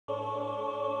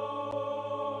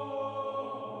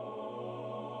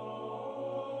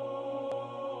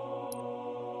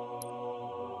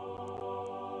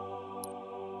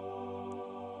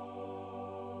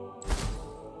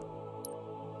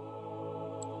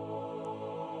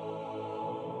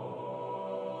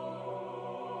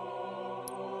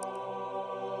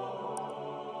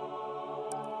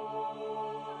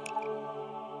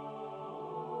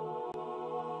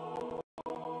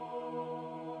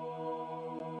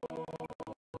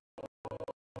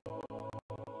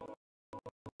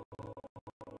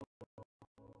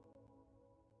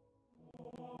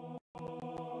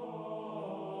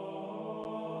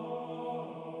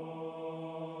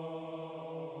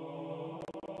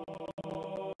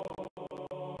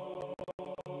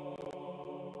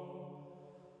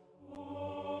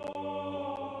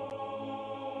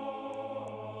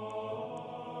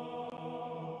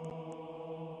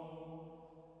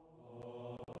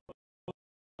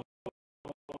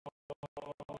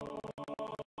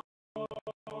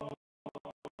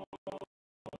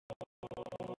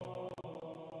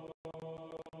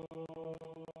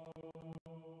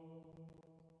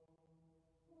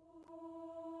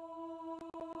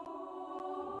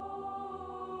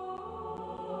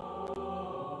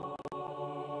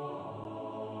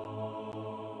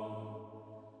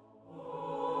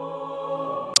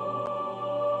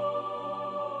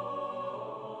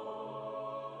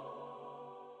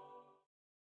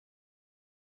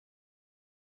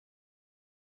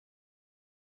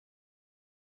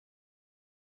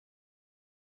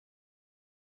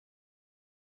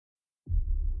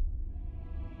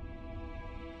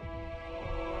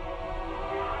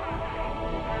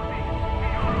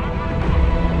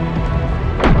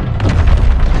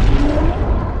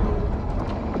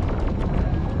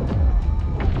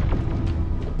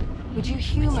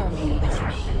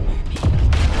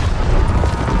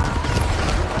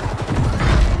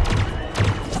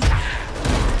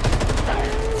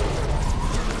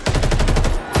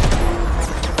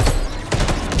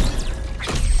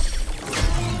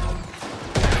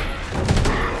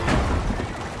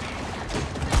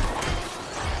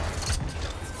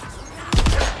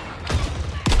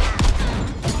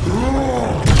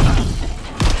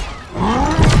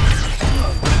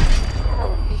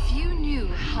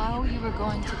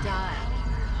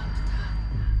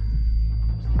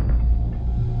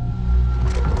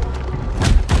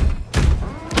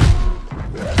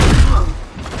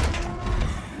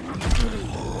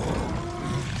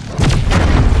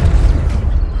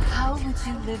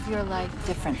live your life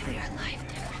differently.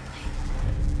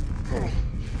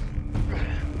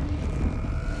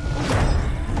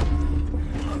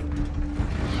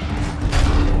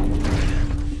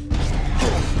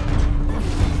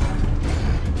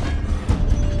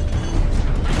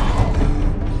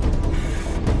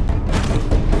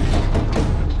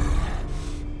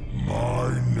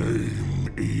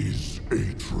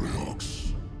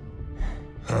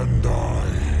 And I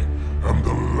am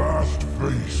the last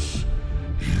face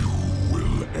you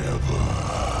will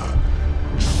ever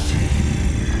see.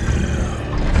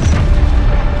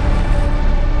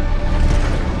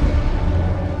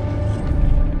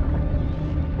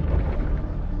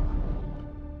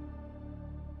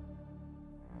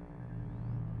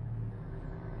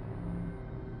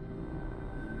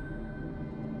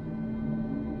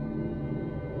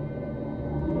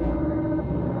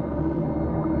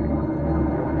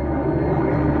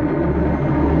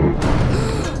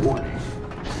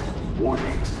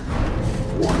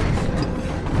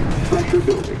 Pressure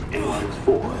building in lines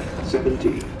 4,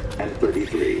 17, and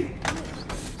 33.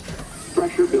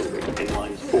 Pressure building in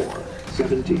lines 4,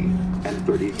 17, and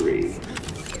 33.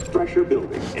 Pressure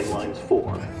building in lines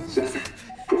 4, 7.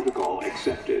 Protocol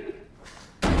accepted.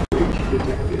 Breach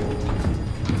detected.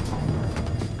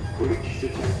 Breach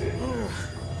detected.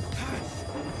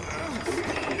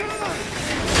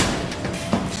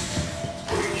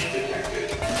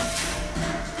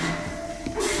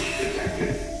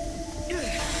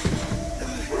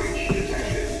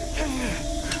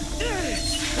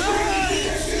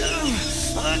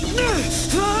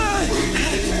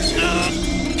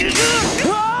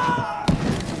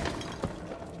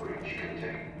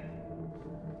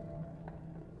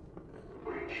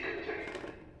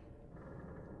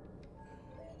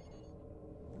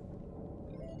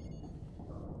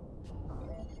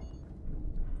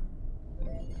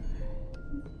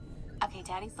 Okay,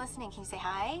 Daddy's listening. Can you say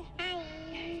hi? Hi.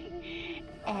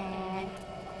 And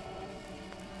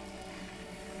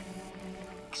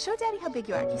show Daddy how big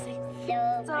you are. Can you say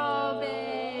So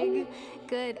big?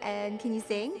 Good. And can you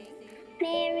sing?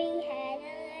 Mary had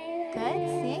a Good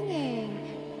singing.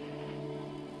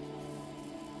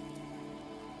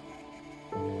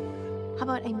 How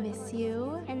about I miss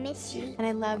you? I miss you. And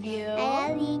I love you.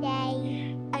 I love you,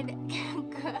 Daddy. And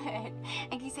good.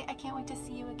 And can you say I can't wait to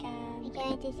see you I again? can't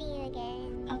wait to see you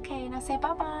again. Okay, now say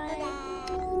bye-bye.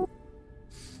 Bye.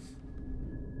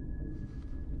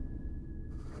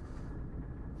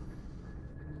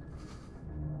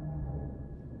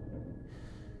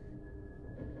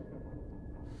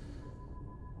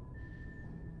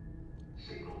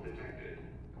 Signal detected.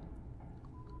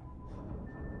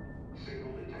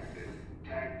 Signal detected.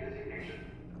 Tag designation.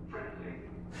 Friendly.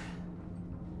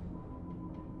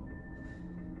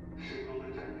 Signal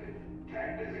detected. Tag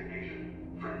designation.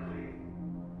 Friendly.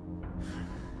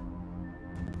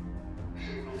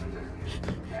 Signal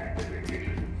detected. Tag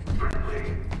designation. Friendly.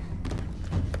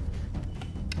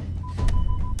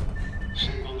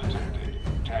 Signal detected.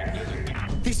 Tag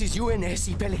designation. This is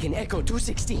UNSC Pelican Echo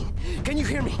 216. Can you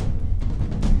hear me?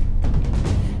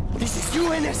 This is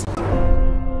UNSC.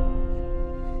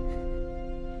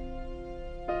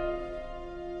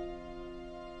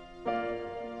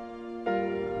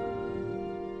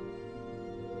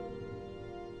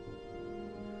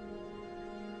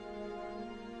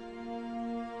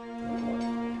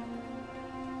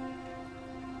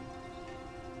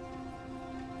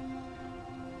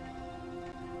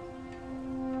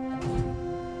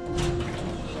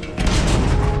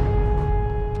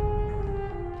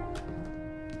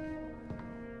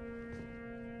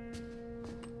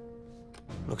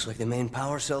 Looks like the main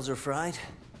power cells are fried.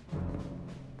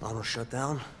 Armor shut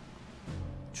down.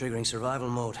 Triggering survival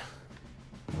mode.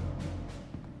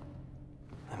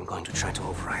 I'm going to try to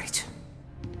override it.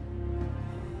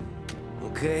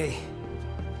 Okay.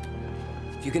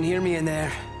 If you can hear me in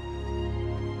there,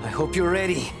 I hope you're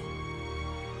ready.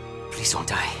 Please don't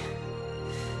die.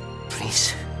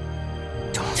 Please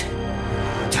don't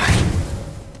die.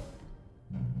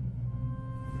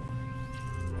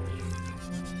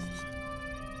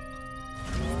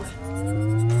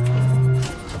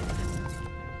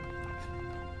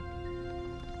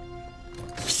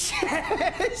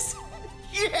 Yes!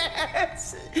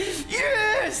 Yes!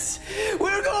 Yes!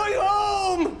 We're going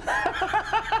home!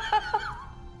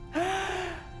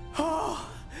 Oh,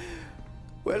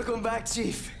 welcome back,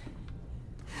 Chief.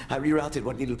 I rerouted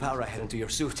what little power I had into your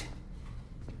suit.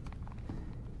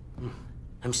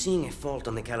 I'm seeing a fault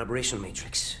on the calibration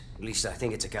matrix. At least I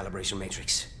think it's a calibration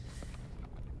matrix.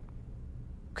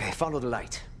 Okay, follow the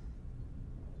light.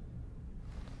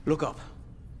 Look up.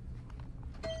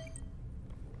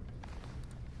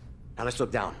 Now let's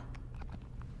look down.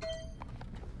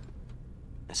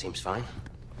 That seems fine.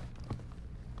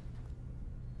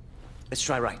 Let's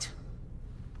try right.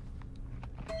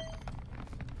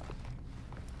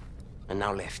 And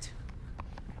now left.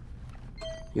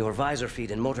 Your visor feed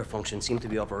and motor function seem to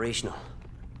be operational.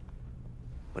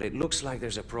 But it looks like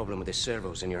there's a problem with the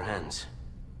servos in your hands.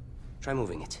 Try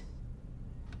moving it.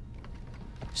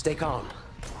 Stay calm.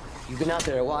 You've been out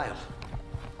there a while.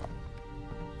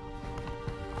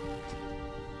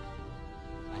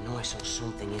 I know I saw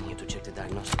something in here to check the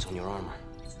diagnostics on your armor.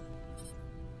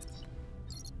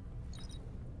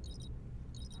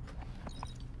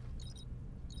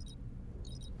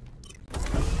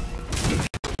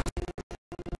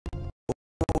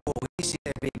 Oh, easy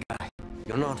there, big guy.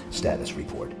 You're not... Status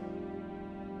report.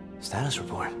 Status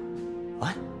report?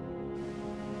 What?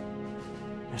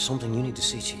 There's something you need to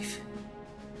see, Chief.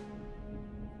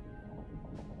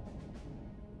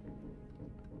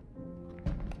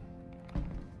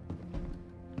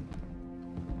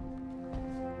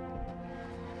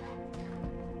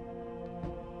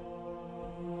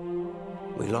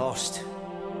 We lost.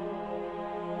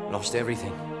 Lost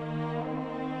everything.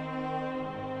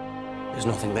 There's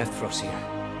nothing left for us here.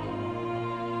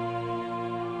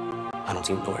 I don't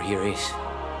even know where here is.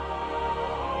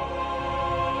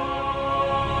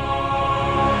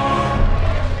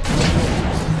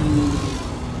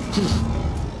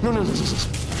 No, no, no, no.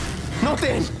 Not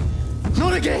then!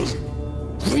 Not again!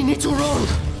 We need to run!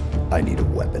 I need a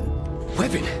weapon.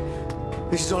 Weapon?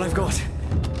 This is all I've got.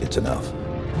 It's enough.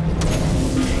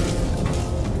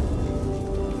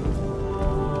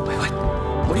 Wait, what?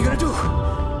 What are you gonna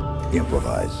do?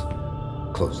 Improvise.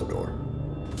 Close the door.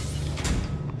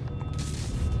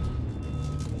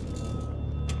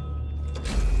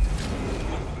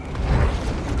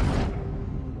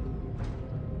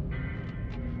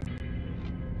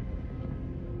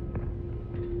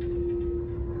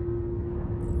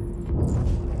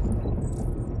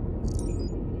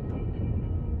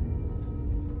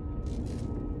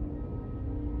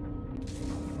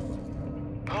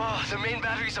 The main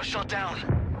batteries are shut down.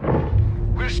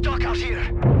 We're stuck out here.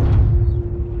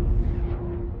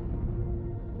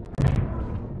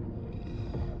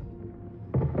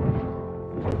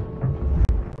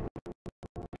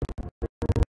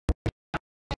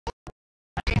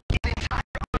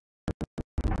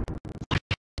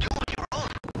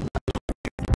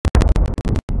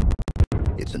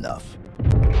 It's enough.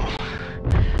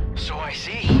 So I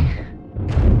see.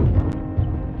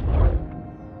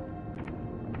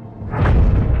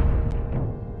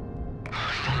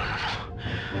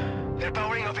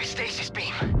 Stasis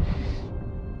beam.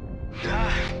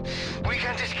 We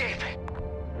can't escape.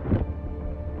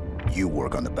 You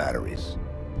work on the batteries.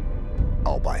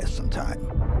 I'll buy us some time.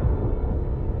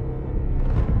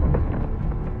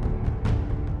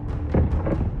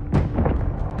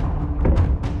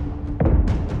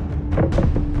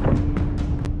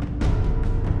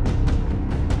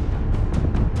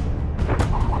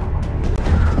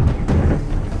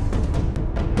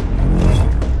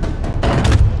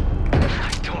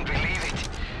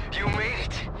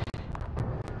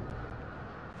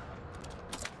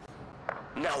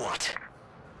 Now what?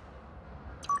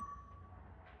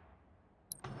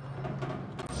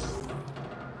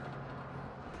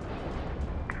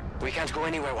 We can't go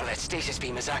anywhere while that stasis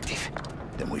beam is active.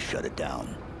 Then we shut it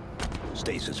down.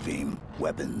 Stasis beam,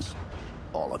 weapons,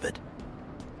 all of it.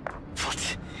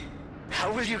 But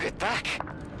how will you get back?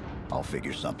 I'll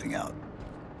figure something out.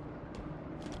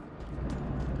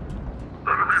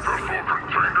 Enemy vessel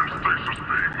contained in stasis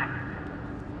beam.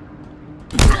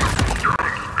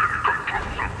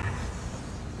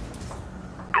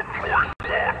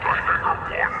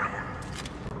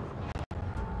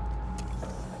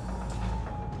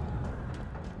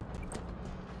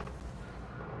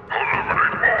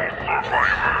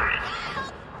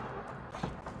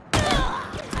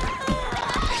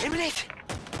 Eliminate?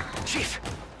 Chief,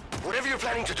 whatever you're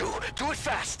planning to do it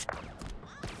fast.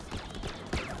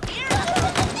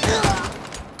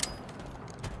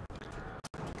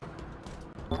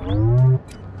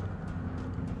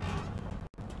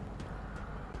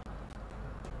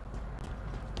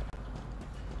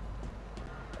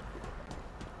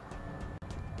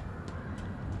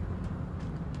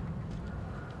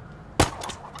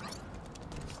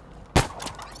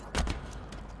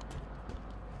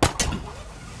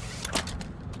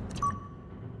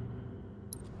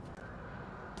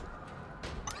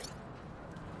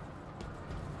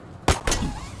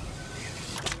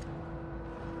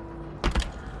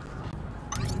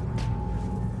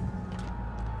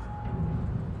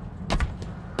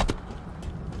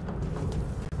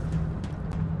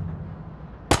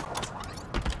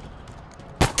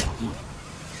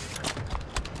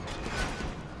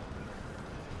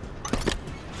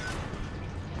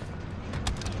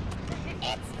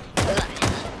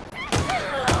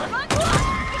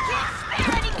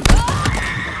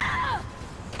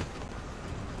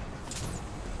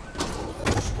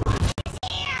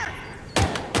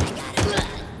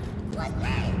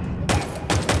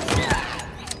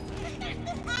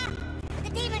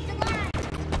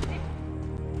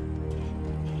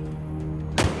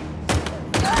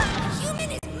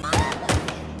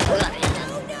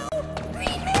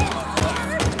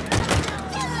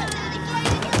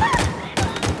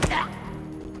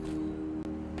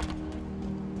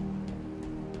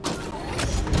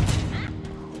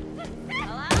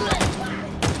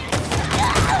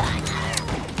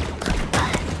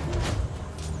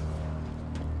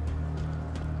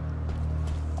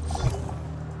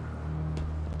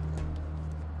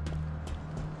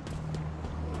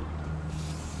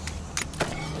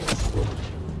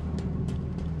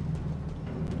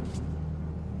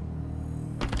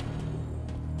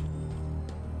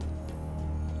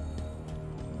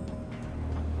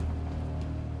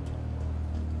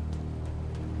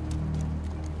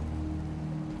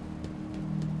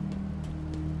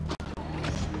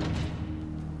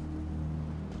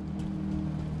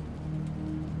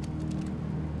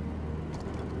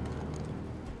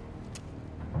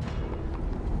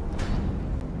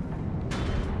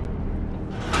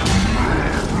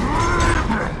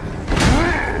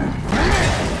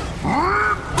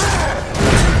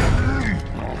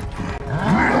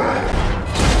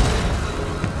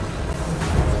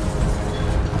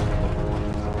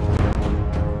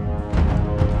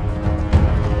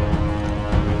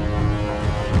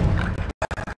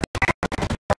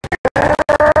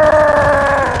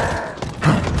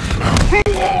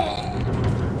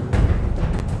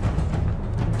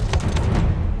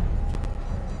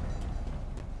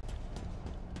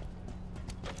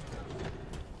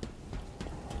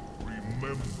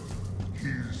 Remember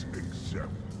his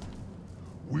example.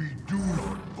 We do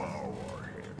not bow our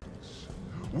heads.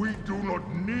 We do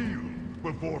not kneel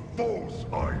before false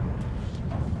idols.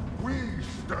 We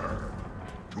stand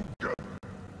together.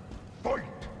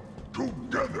 Fight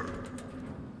together.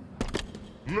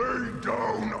 Lay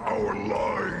down our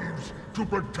lives to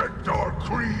protect our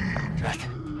creed.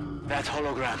 That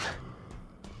hologram.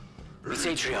 It's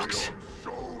Atriox.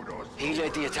 He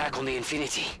led the attack on the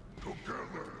Infinity.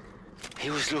 He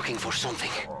was looking for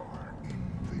something.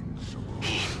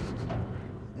 He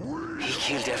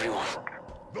killed everyone.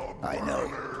 I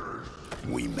know.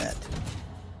 We met.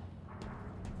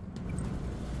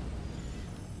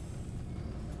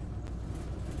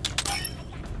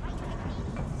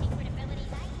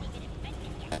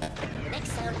 The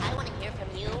next sound I want to hear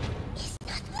from you is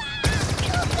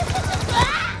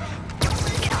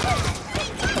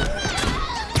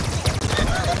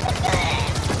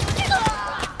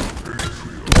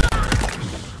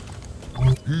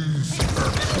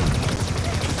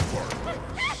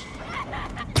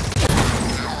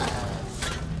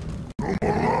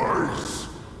Normalize.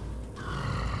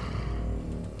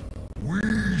 We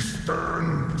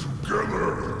stand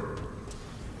together.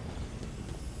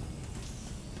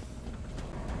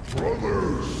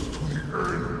 Brothers to the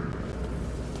end.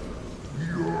 We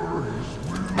are his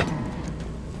will.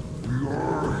 We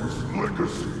are his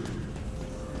legacy.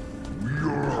 We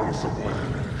are House of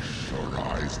Vanish. Your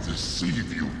eyes deceive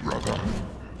you, brother.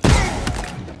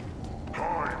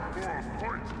 Time for a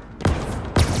fight.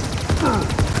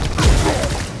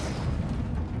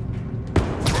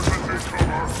 Present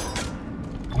cover.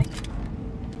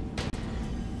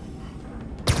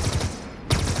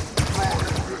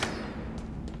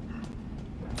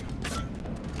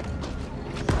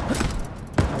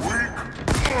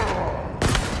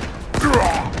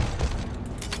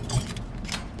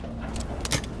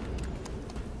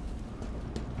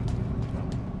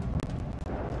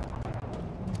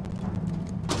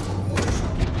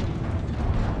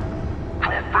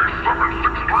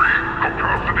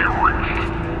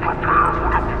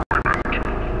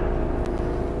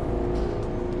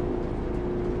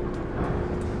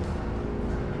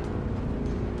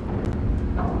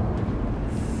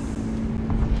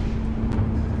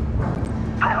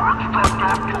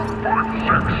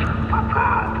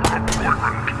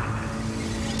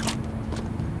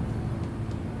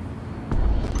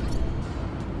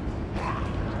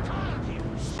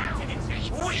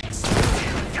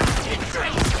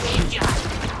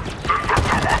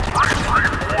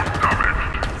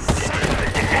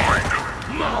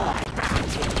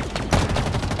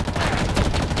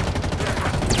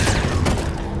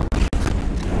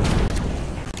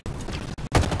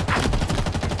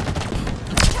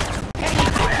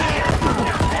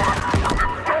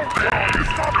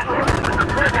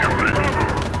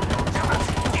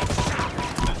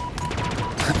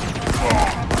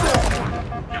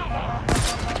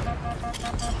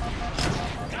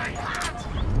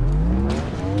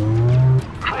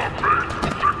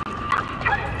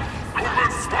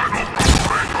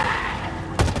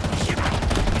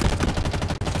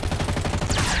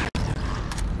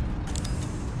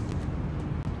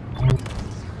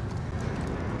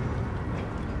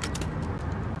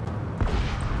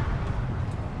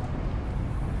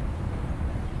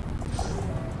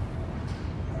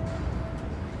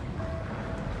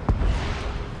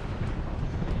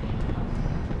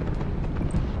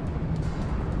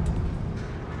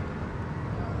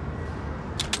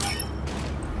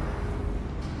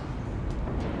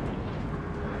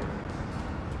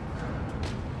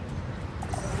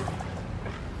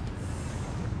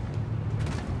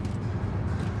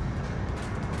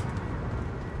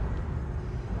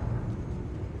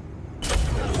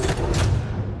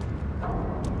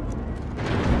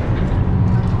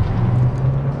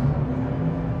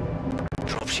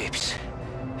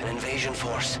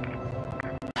 Force.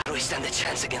 How do we stand a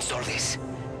chance against all this?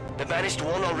 The Banished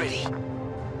won already.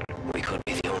 We could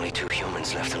be the only two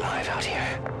humans left alive out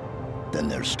here. Then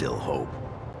there's still hope.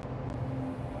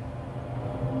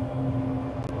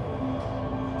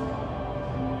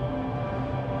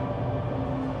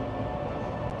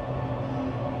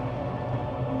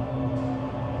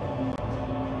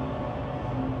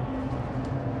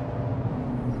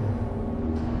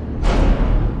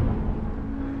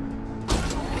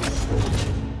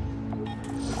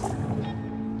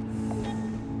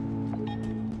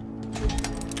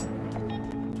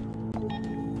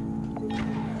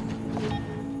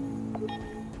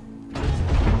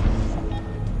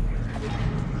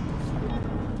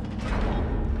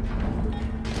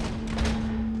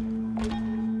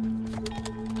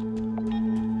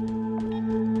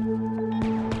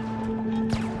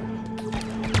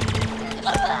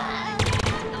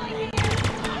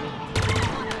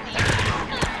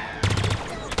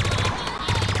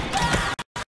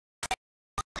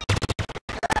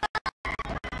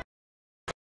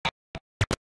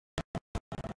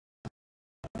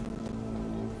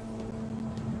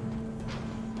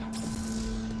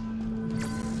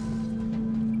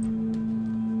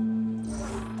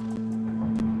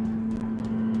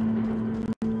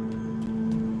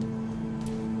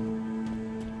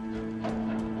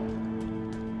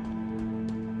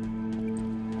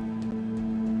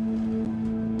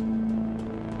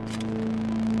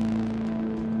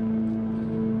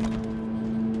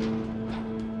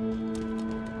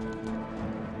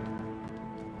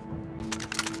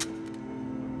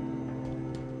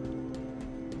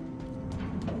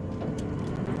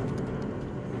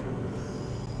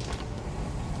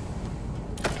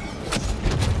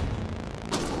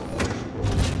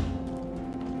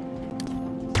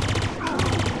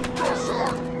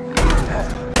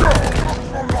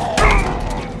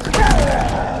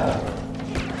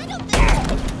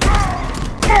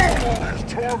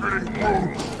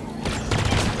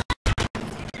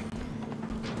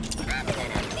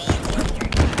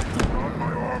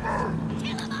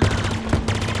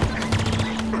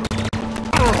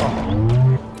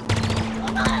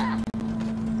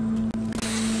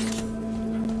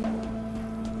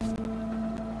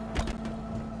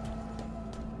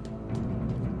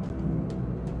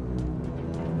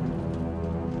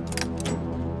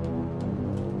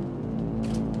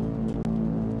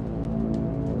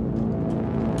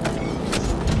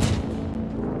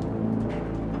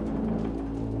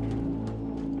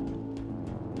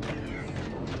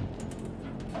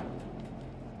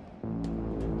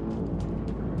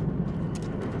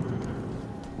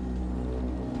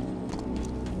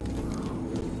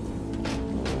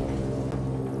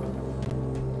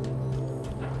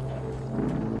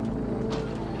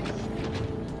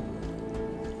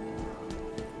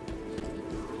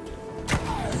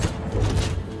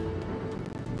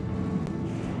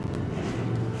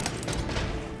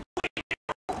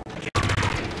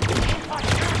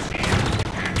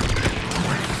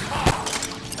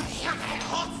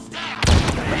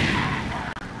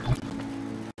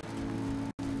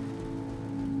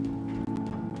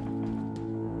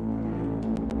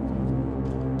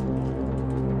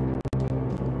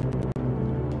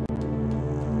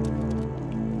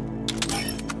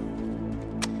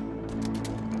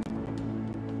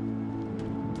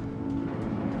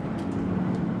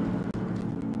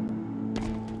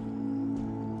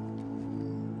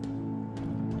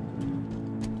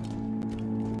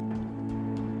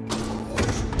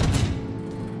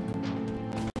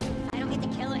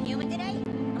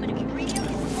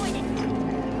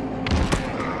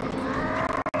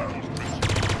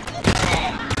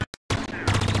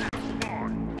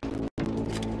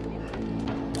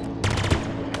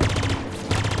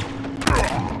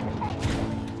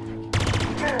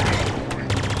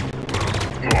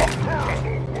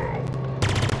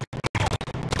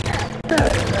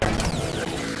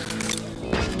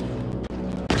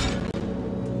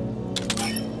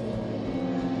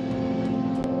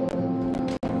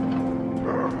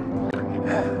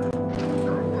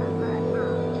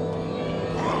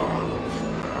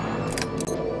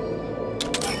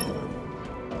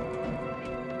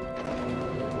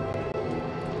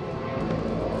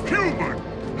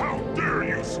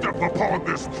 Upon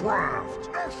this craft!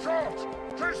 No shot!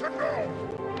 Chase him down!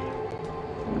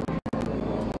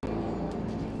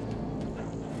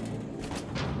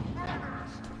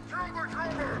 Kill the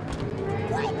human!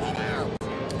 Wipe it out!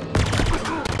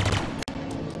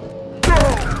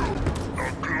 The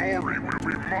glory will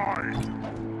be mine!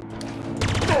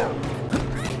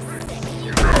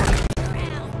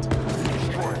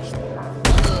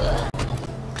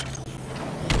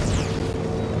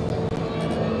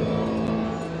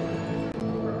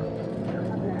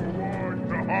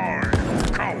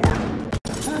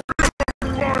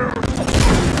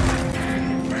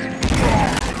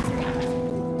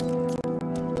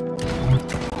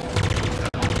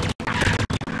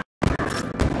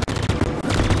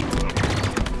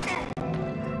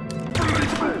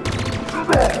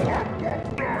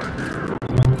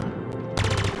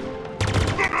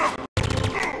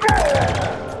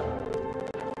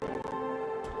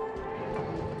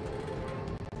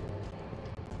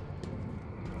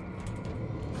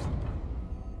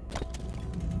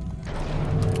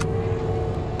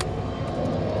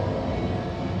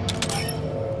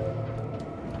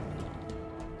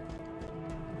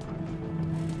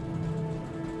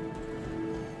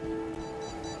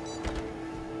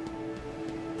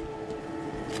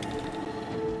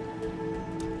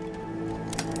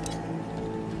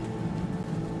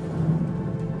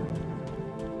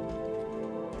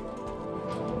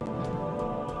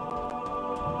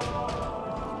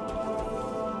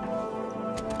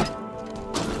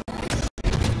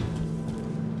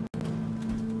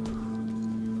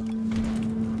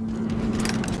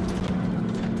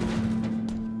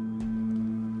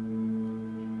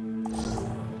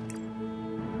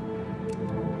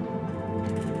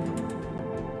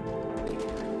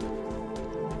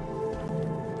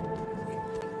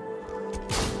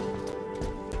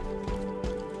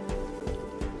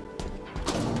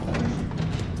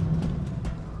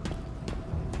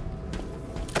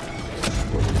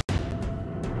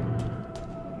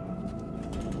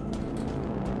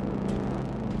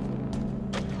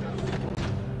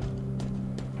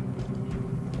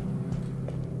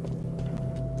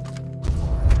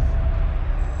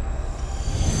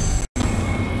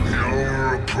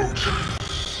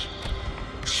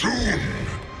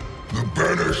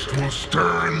 Will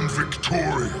stand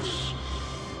victorious.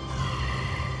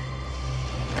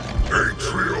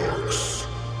 Patriarchs,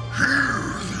 hear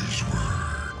these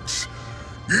words.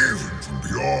 Even from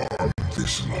beyond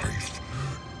this life,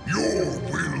 your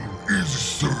will is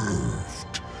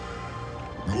served.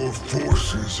 Your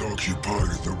forces occupy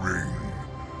the ring.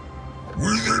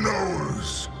 Within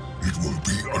hours, it will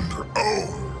be under our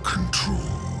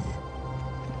control.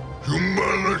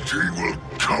 Humanity will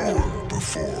cower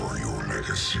before your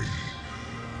legacy.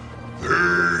 They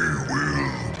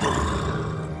will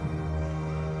burn.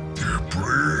 Their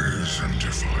praise and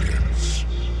defiance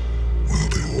will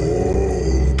be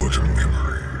all but a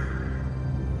memory.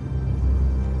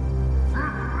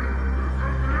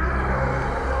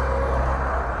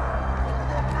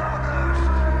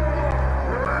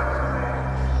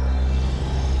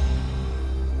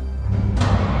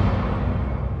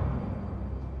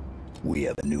 We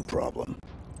have a new problem.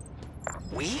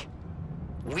 We?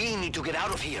 We need to get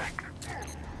out of here.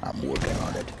 I'm working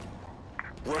on it.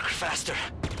 Work faster.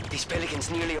 These Pelicans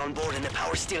nearly on board and the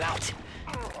power's still out.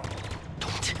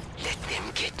 Don't let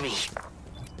them get me.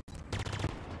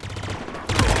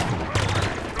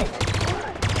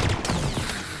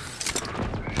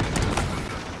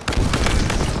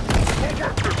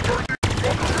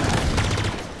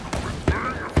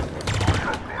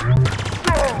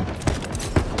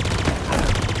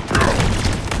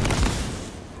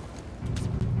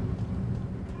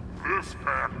 This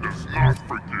path does not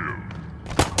forgive.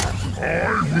 I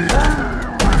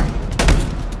will.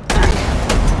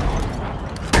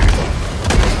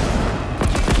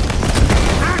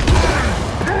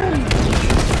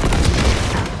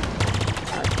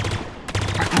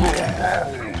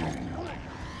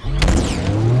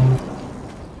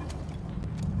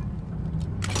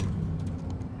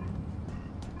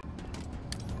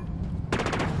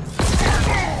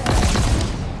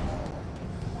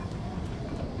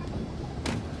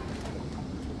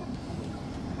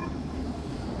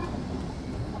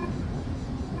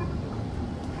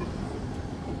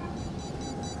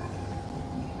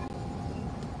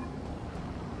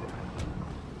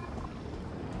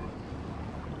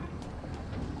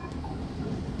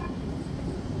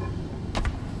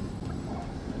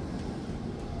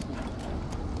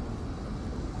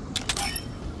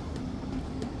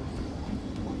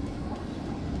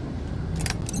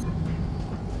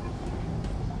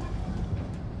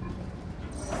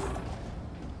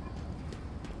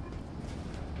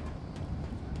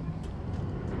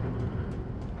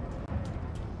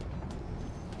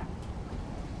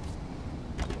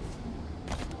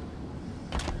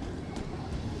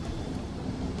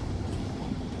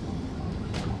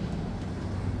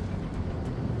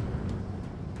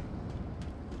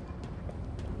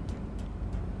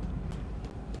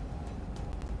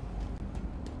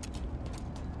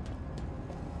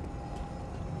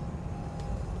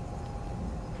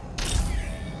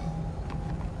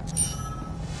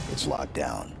 It's locked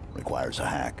down. Requires a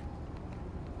hack.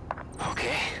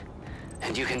 Okay.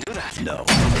 And you can do that? No.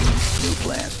 New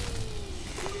plan.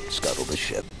 Scuttle the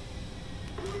ship.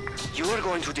 You are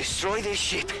going to destroy this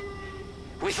ship?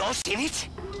 With us in it?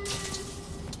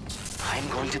 I'm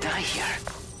going to die here.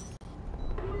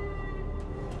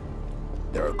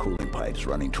 There are cooling pipes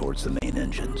running towards the main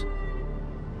engines.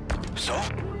 So?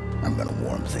 I'm gonna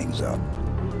warm things up.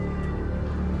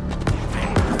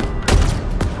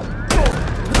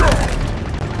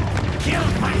 Kill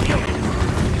my unit!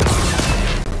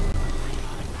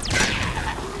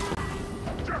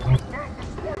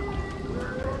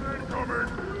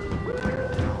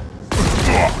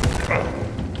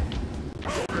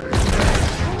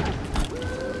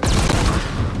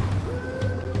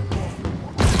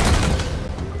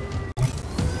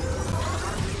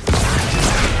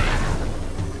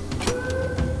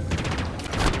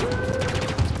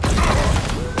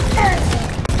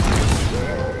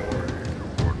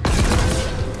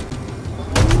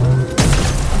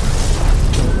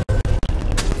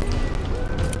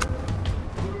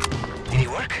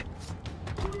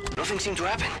 Seem to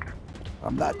happen.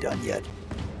 I'm not done yet.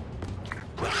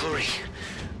 Well, hurry.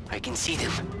 I can see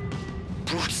them.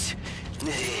 Brutes. The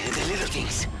little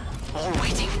things. All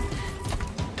waiting.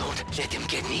 Don't let them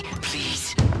get me,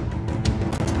 please.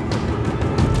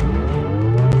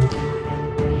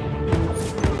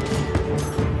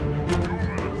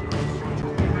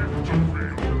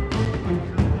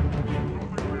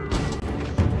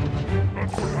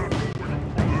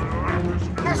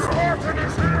 The Spartan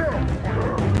is here!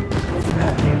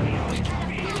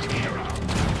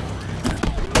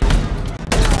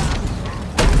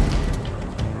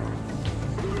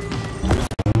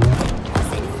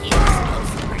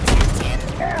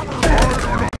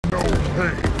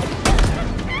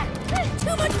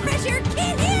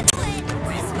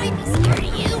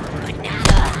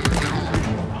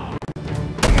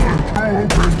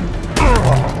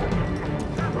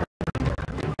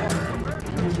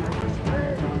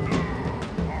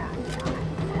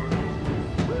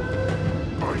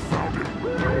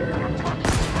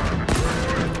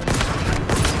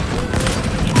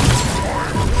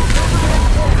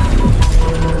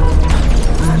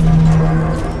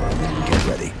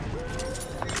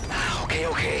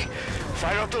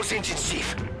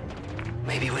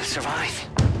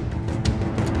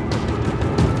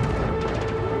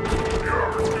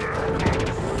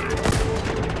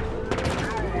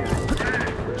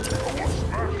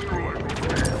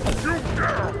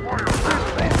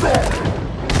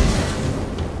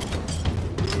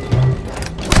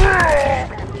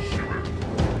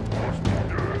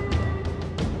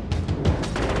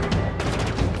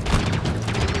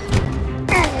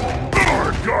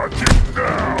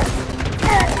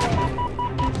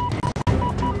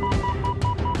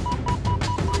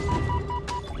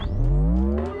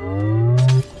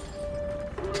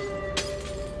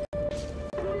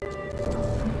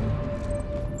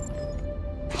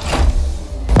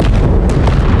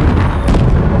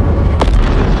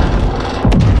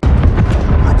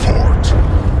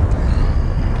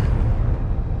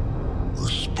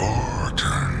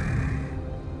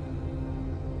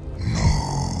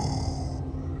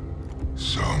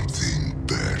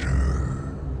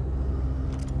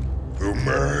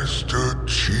 Master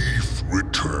Chief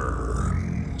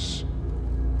returns.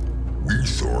 We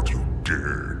thought you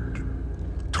dead,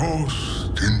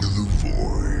 tossed into the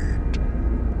void.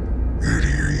 Yet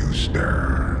here you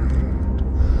stand.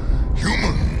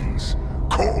 Humans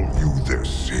call you their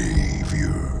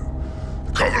savior.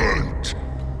 Covenant,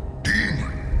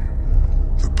 demon,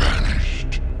 the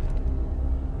banished,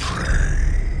 prey.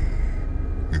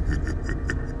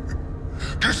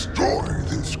 Destroy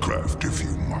this craft if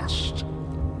you must.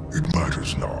 It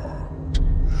matters not.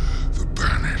 The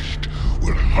banished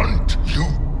will hunt you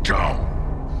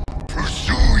down,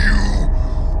 pursue you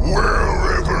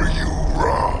wherever you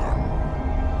run.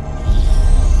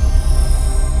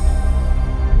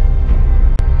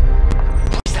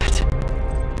 Who's that?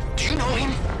 Do you know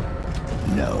him?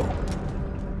 No.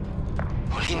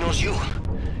 Well, he knows you.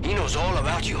 He knows all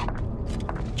about you.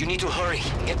 You need to hurry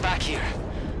and get back here.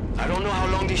 I don't know how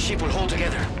long this ship will hold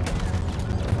together.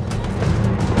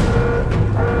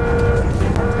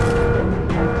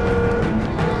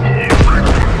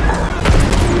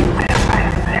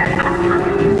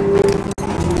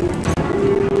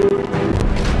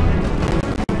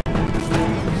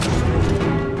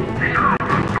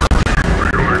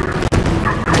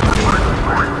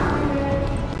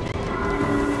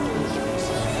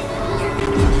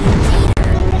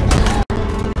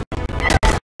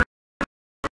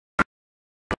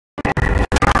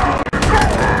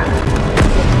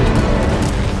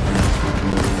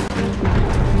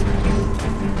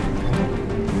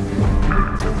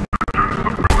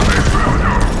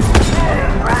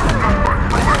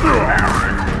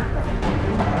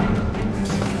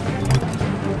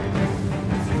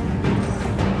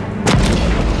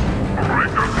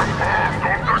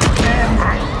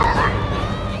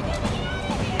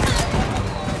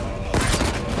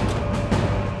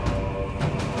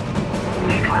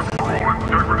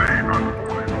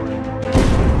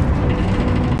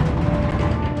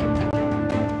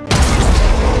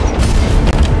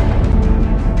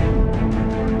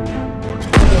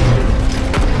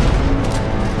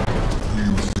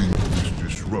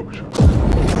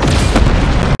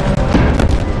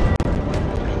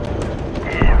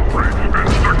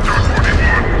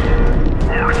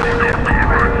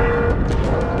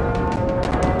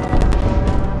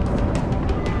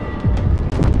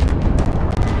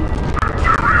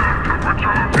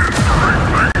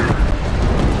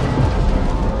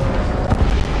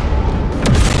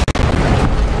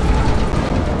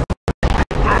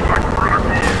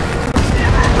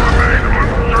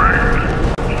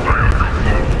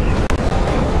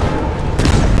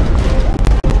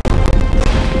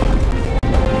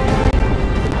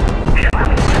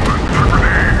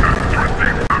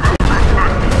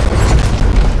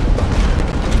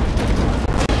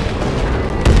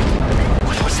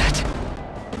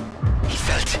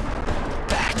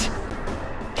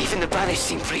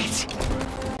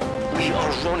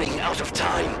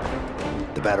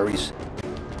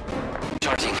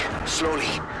 Starting slowly.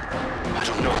 I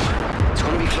don't know. It's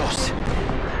gonna be close.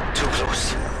 Too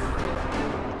close.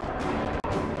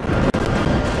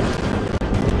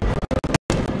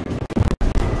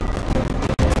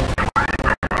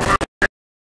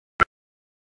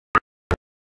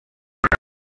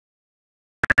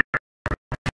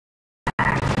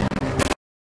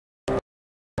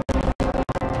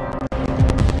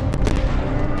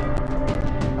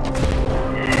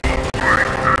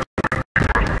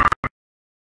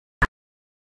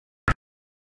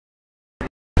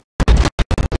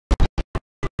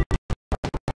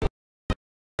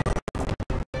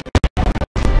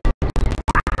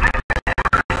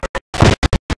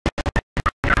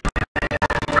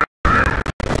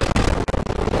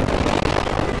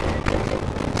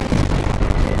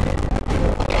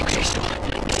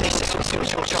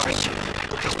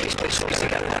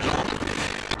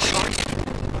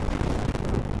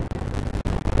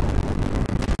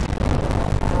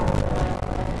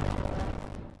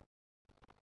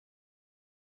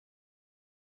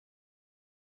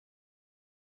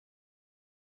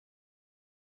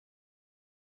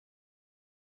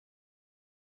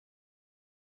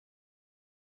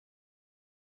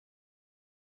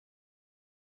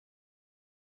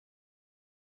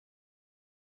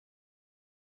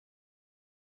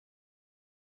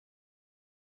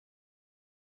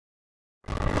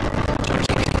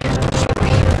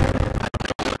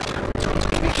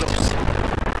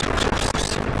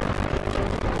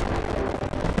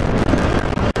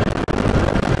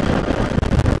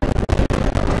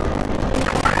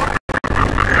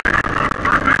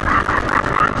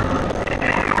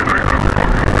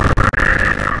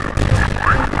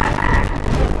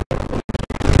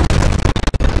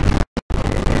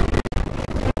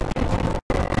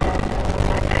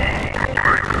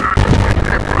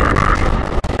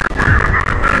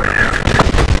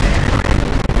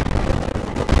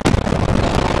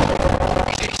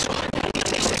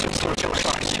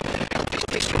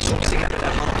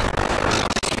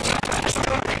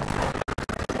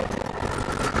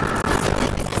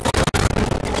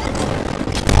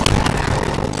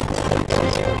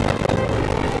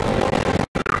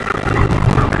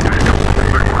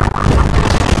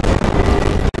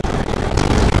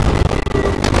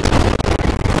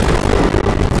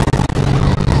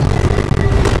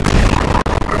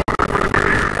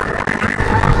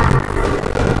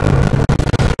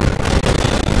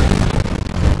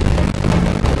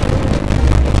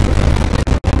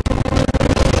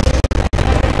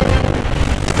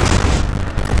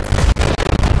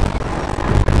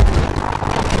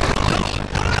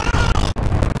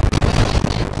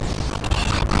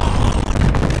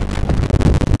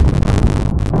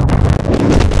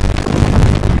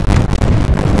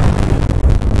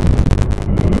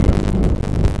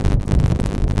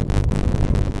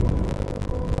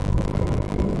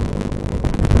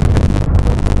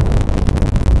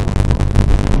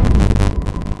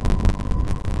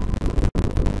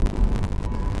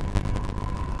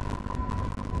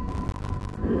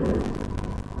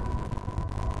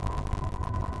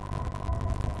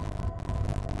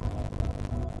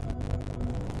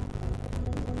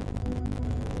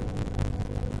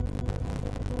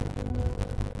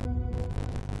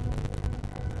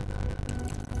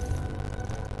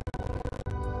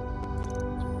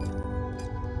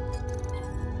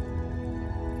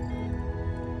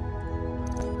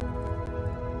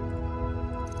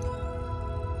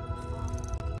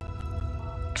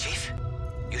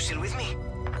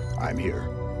 I'm here.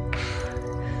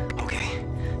 Okay,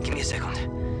 give me a second.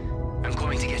 I'm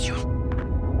coming to get you.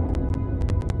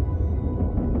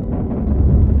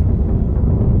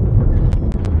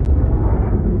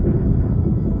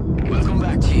 Welcome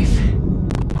back, Chief.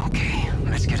 Okay,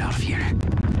 let's get out of here.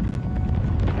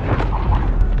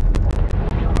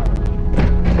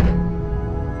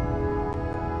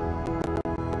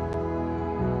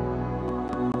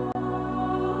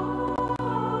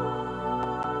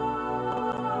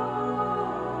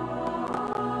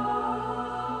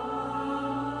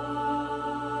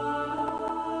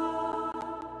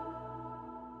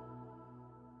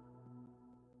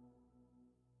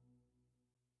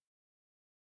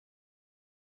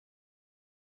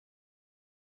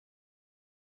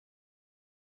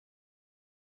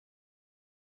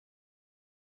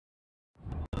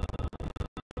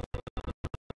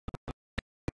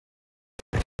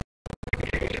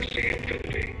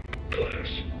 C-Infinity. Class,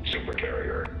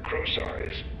 Supercarrier. Crew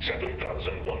size,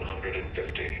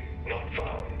 7,150. Not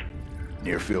found.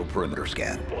 Near field perimeter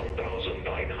scan.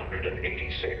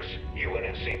 1,986.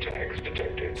 UNSC tags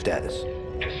detected. Status.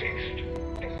 Deceased.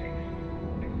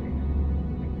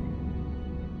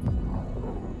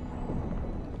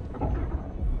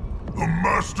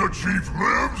 Master Chief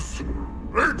lives?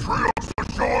 Atriox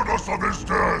assured us of his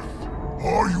death.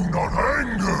 Are you not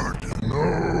angered?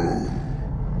 No.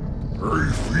 I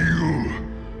feel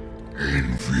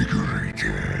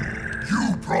invigorated.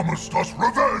 You promised us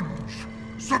revenge,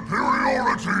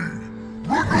 superiority,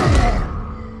 renewal.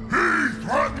 He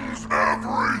threatens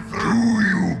everything. Do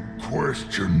you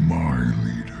question my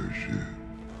leadership?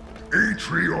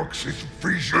 Atriox's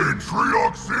vision.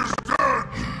 Atriox is dead.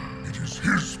 It is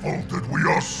his fault that we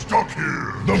are stuck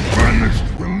here. The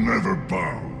Banished will never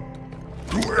bow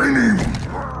to anyone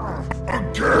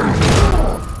again.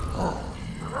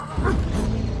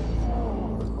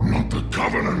 Not the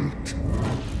Covenant.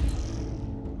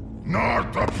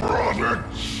 Not the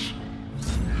Prophets.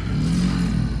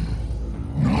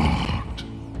 Not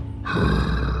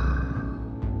her.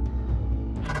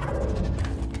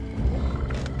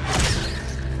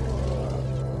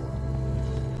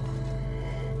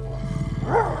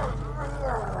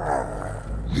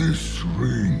 This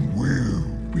ring will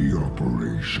be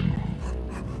operational.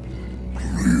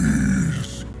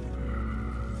 Please.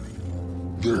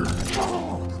 There.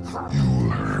 You will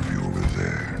have your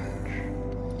revenge.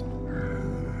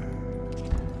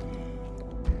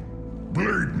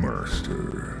 Blade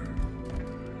Master.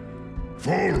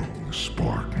 Follow the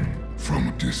Spartan from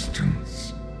a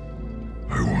distance.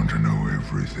 I want to know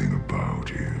everything about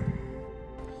him.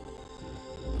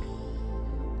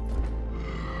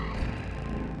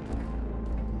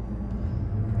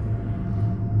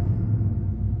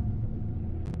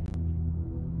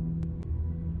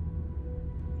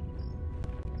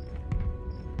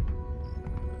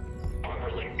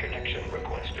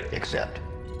 Accept.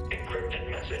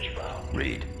 Encrypted message found.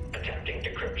 Read. Attempting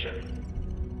decryption.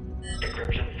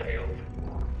 Decryption failed.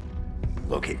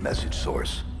 Locate message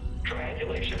source.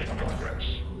 Triangulation in progress.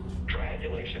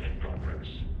 Triangulation in progress.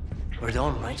 We're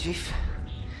done, right, Chief?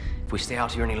 If we stay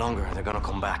out here any longer, they're gonna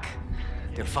come back.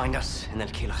 They'll find us, and they'll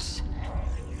kill us.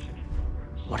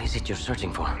 What is it you're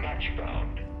searching for? Match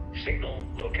found. Signal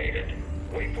located.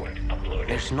 Waypoint uploaded.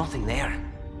 There's nothing there.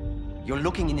 You're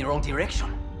looking in the wrong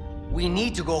direction. We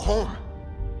need to go home.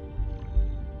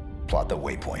 Plot the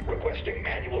waypoint. Requesting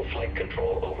manual flight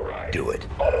control override. Do it.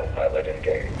 Autopilot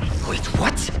engaged. Wait,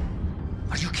 what?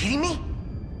 Are you kidding me?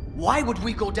 Why would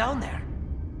we go down there?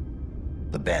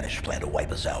 The Banished plan to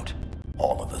wipe us out.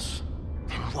 All of us.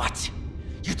 Then what?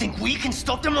 You think we can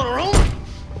stop them on our own?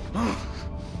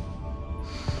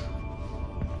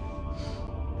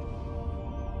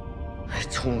 I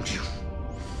told you.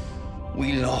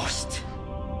 We lost.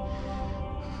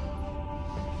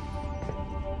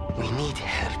 We need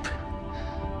help,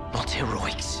 not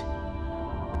heroics.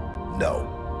 No.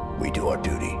 We do our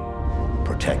duty.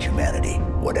 Protect humanity,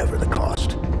 whatever the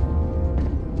cost.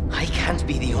 I can't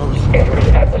be the only...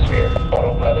 Entering atmosphere.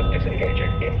 Autopilot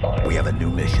disengaging in 5. We have a new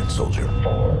mission, soldier.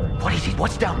 4. What is it?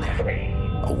 What's down there? 3.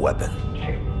 A weapon.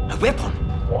 2. A weapon?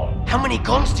 1. How many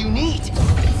guns do you need?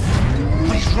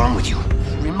 What is wrong with you?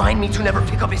 Remind me to never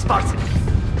pick up a Spartan.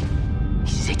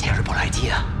 This is a terrible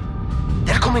idea.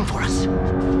 They're coming for us.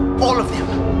 All of them.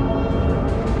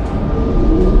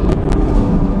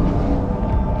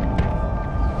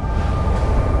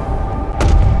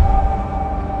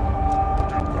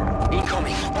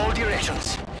 Incoming. All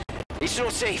directions. It's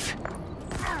not safe.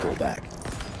 Pull back.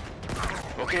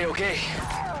 Okay, okay.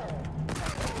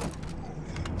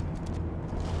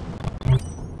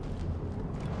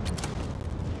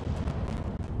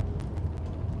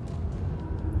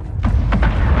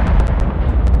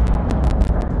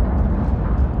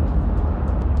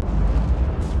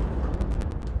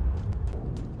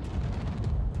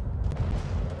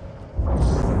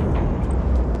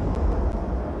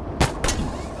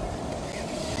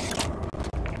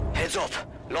 Heads up.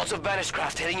 Lots of Banished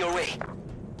craft heading your way.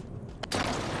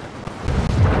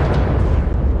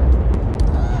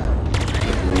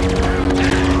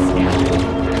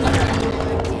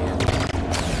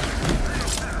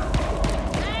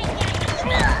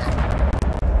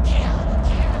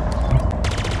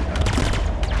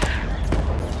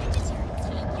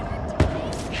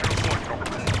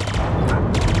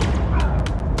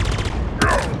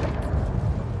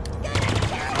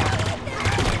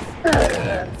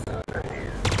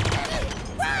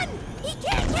 Run! He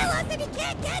can't kill us and he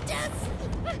can't catch us!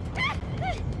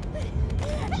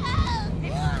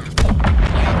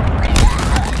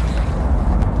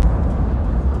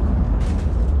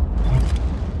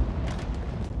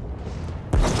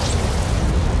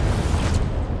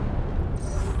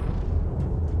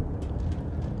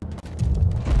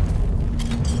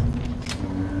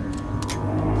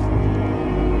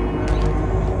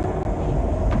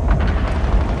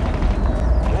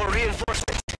 More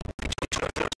reinforcements.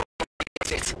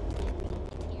 fixed it.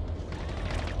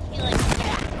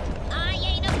 I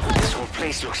ain't a This whole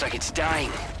place looks like it's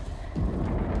dying.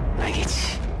 Like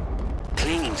it's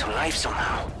clinging to life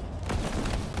somehow.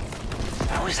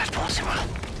 How is that possible?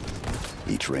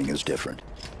 Each ring is different.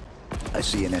 I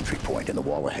see an entry point in the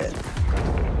wall ahead.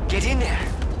 Get in there.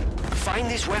 Find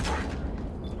this weapon.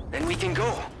 Then we can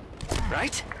go.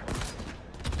 Right?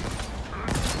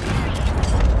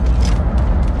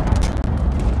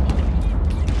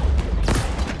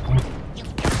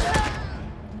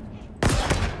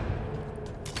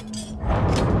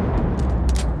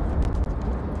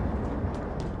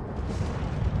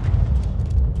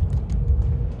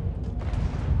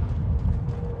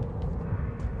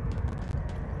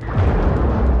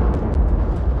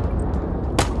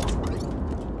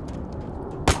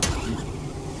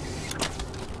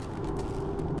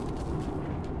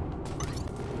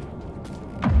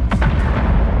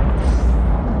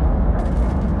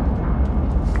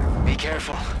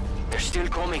 Careful. They're still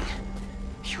coming.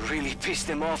 You really pissed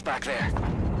them off back there.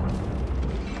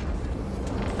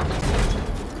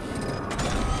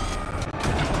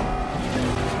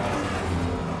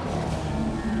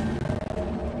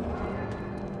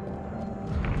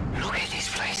 Look at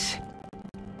this place.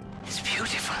 It's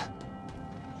beautiful.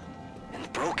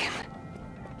 And broken.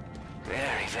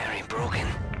 Very, very broken.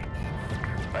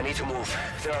 I need to move.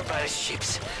 There are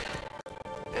battleships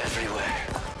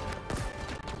everywhere.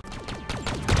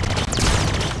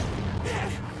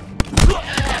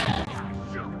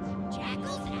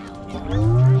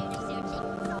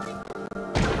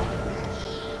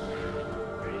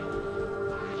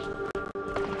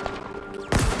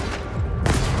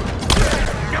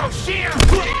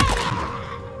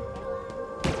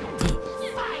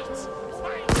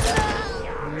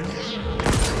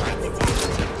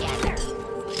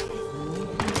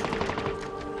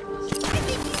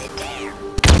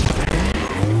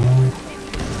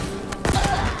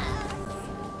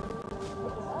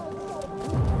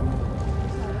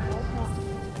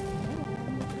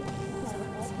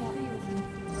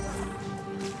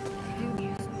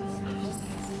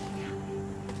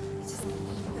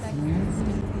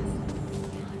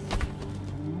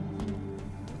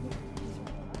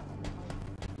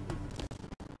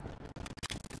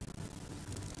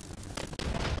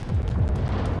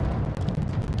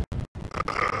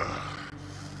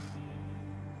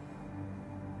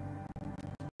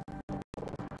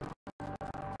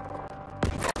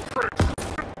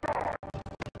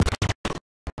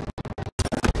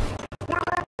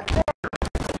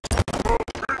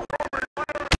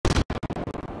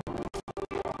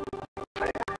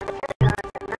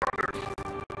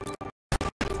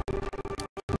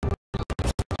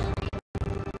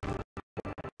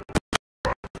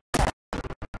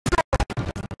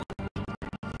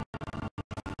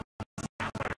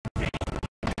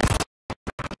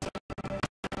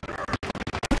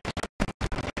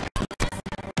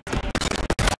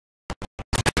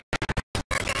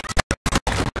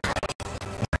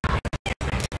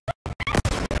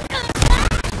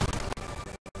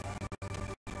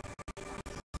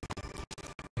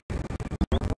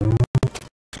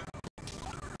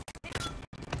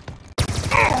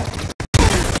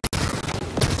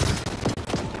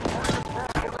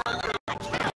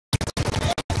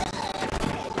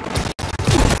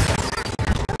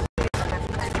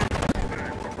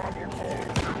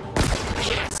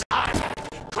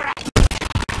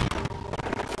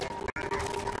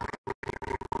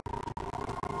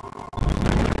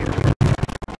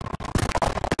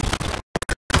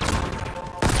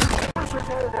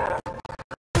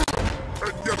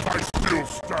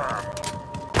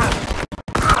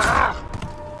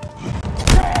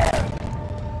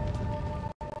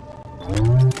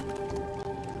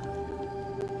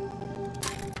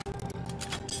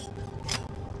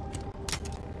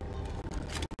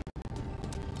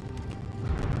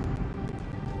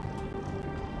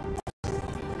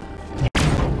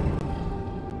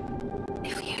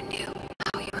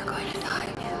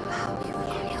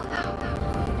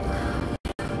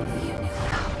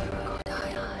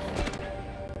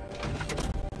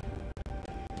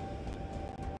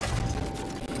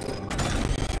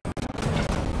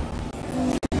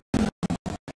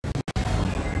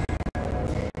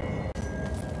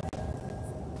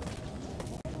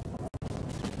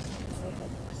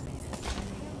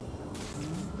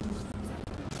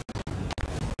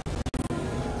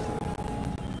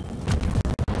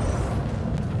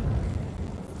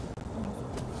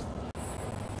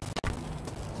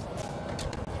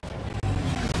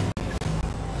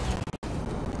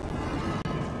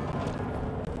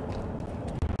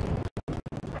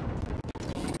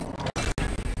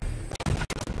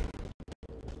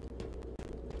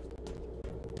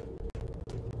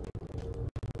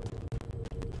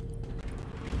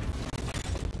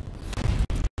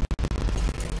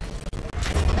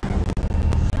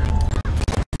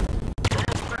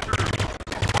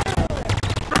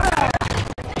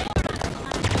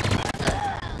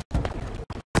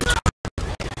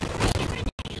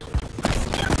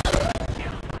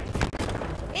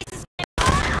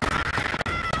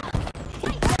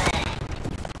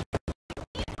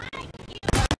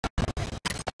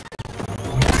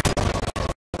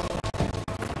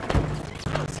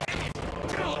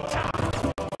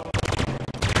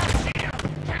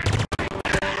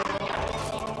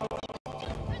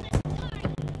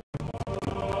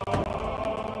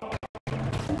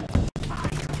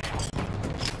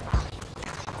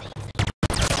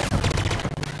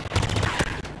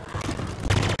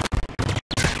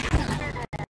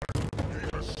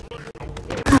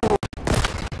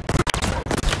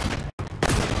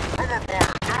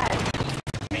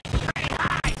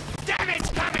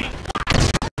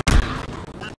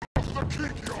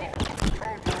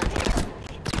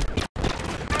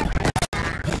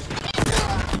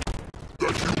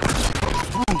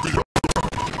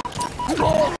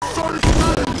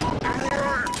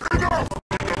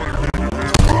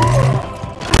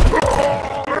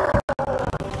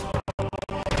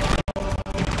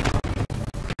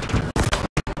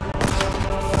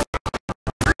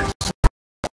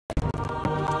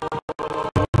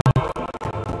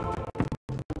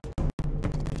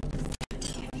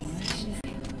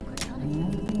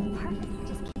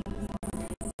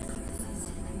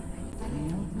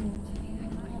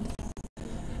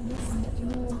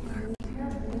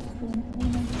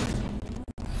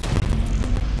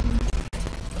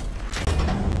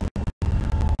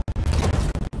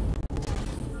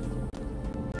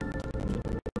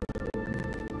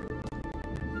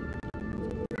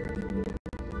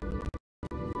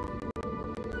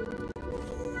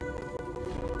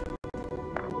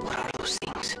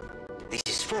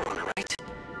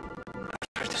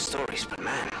 this, but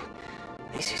man,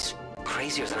 this is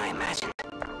crazier than I imagined.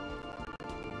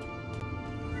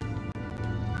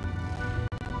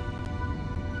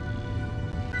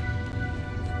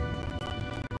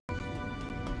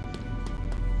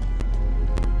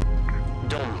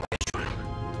 Dom,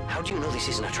 how do you know this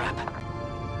isn't a trap?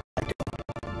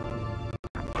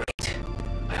 Great.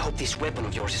 I hope this weapon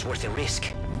of yours is worth the risk.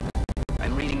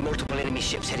 I'm reading multiple enemy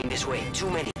ships heading this way. Too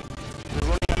many. We're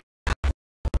running out.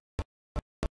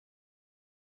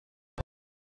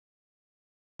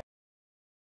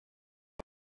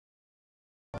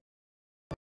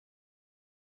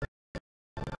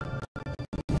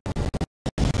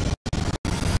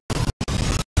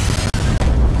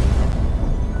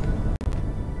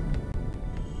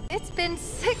 It's been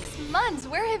 6 months.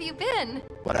 Where have you been?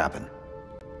 What happened?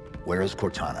 Where is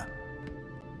Cortana?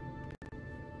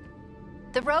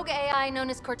 The rogue AI known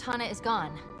as Cortana is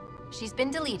gone. She's been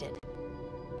deleted.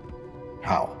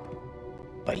 How?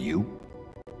 By you?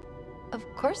 Of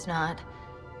course not.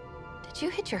 Did you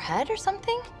hit your head or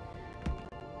something?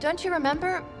 Don't you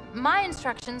remember? My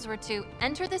instructions were to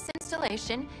enter this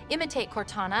installation, imitate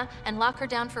Cortana, and lock her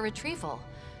down for retrieval.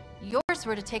 Yours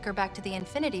were to take her back to the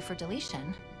Infinity for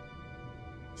deletion.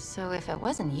 So if it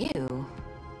wasn't you...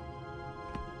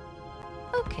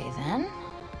 Okay then.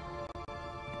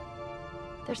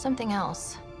 There's something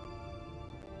else.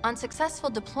 On successful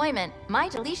deployment, my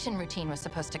deletion routine was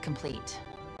supposed to complete.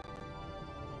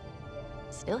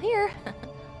 Still here.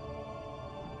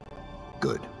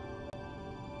 Good.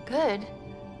 Good.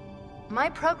 My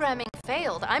programming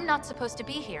failed. I'm not supposed to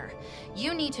be here.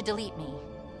 You need to delete me.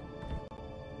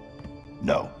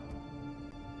 No.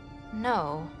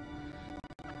 No.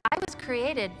 I was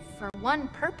created for one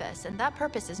purpose, and that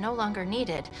purpose is no longer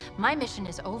needed. My mission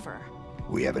is over.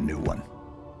 We have a new one.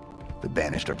 The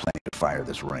Banished are planning to fire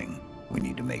this ring. We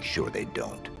need to make sure they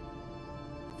don't.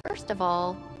 First of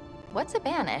all, what's a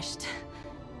Banished?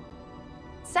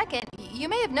 Second, you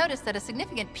may have noticed that a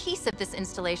significant piece of this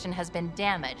installation has been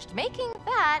damaged, making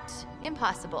that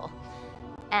impossible.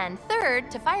 And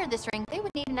third, to fire this ring, they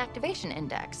would need an activation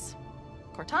index.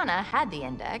 Cortana had the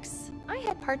index. I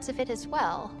had parts of it as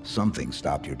well. Something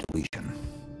stopped your deletion.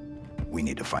 We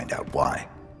need to find out why.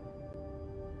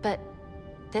 But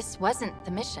this wasn't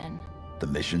the mission. The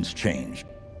missions changed.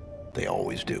 They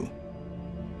always do.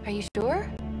 Are you sure?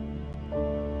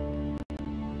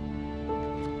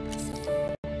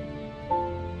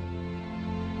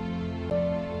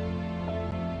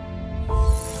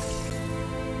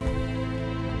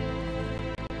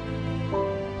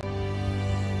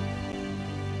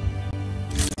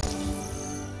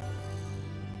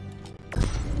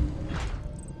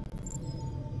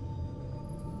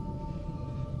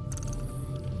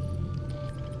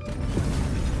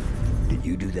 Did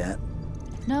you do that?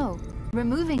 No.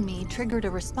 Removing me triggered a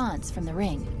response from the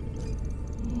ring.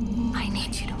 I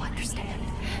need you to understand.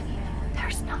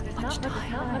 There's not much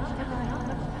time.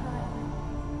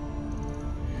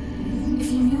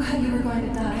 If you knew how you were going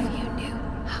to die, If you knew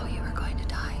how you were going to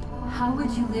die, how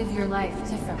would you live your life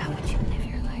differently? how would you live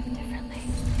your life differently?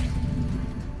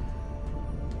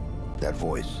 That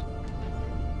voice.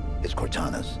 It's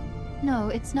Cortana's. No,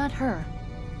 it's not her.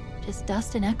 Just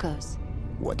dust and echoes.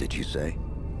 What did you say?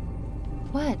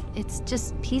 What? It's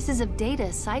just pieces of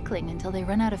data cycling until they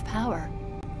run out of power.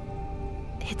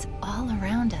 It's all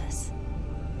around us.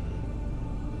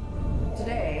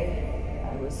 Today,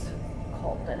 I was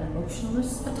called an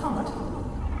emotionless automaton.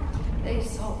 They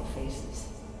saw the faces.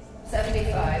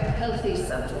 75 healthy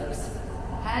subjects,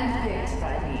 handpicked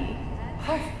by me,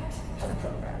 perfect for the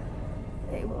program.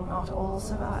 They will not all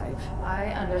survive. I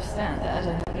understand that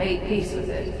and made peace with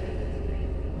it.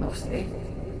 Mostly.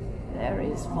 There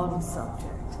is one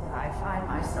subject that I find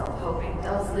myself hoping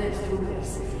does live through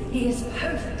this. He is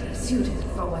perfectly suited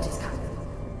for what is coming.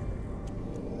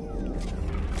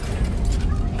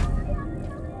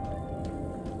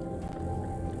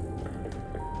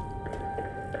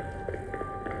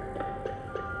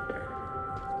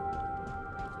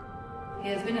 He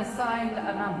has been assigned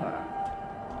a number.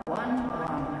 117.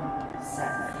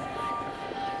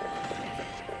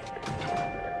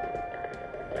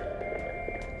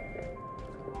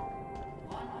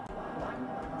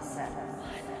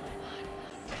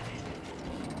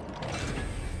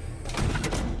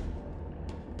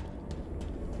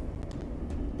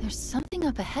 There's something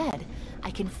up ahead. I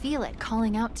can feel it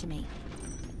calling out to me.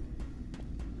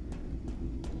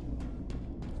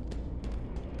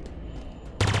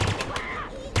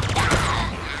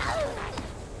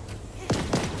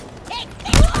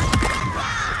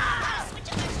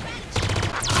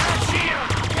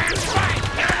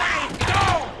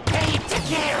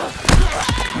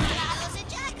 That was a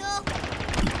jackal.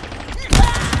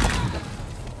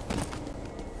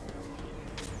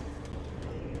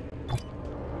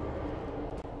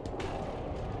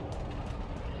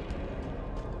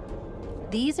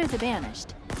 These are the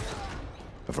Banished.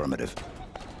 Affirmative.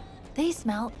 They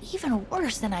smell even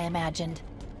worse than I imagined.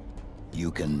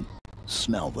 You can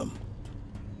smell them.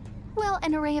 Well,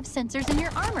 an array of sensors in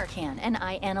your armor can, and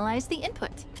I analyze the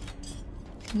input.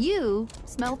 You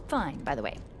smell fine, by the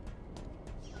way.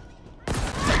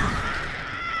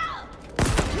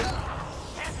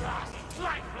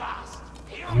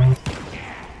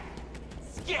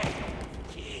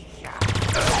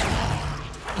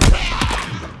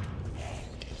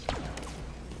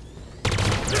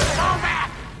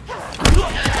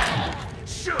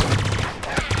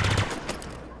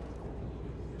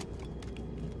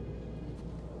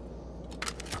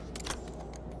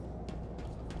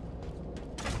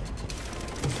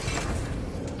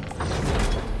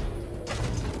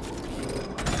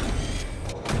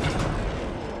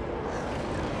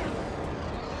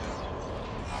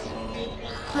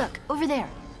 Look, over there.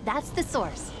 That's the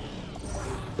source.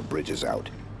 The bridge is out.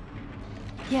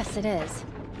 Yes, it is.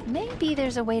 Maybe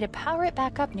there's a way to power it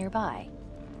back up nearby.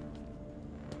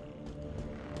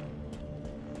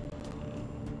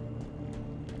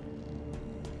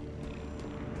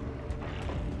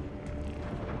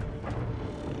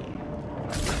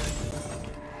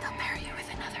 They'll pair you with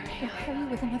another AI. They'll pair you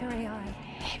with another AI.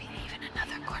 Maybe even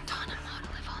another Cortana model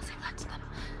if Halsey lets them.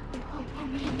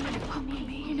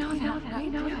 You know that.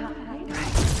 You know that. Right.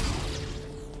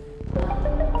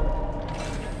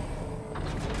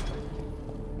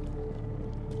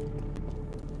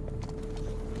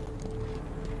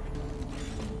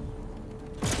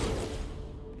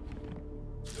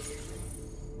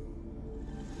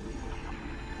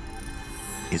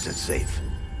 Is it safe?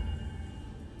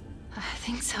 I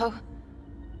think so.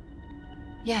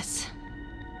 Yes.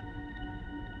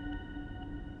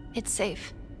 It's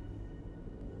safe.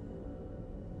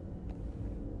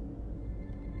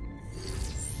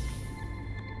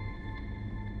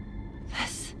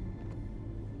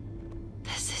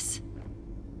 This is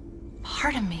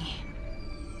part of me.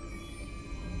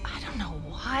 I don't know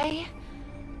why.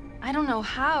 I don't know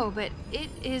how, but it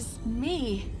is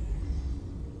me.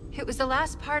 It was the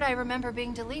last part I remember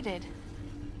being deleted.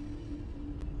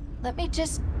 Let me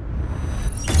just...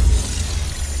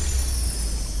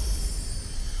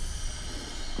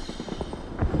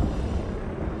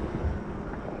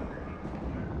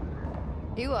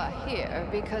 You are here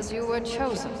because you were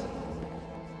chosen.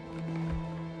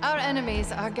 Our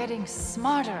enemies are getting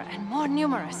smarter and more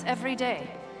numerous every day.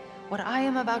 What I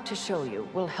am about to show you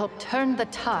will help turn the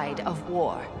tide of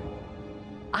war.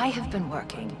 I have been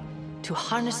working to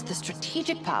harness the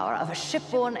strategic power of a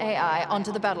shipborne AI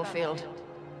onto the battlefield.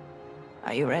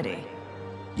 Are you ready?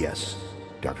 Yes,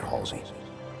 Dr. Halsey.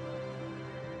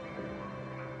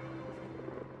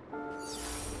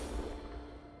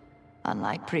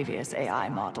 Unlike previous AI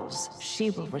models,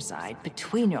 she will reside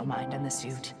between your mind and the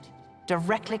suit,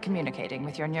 directly communicating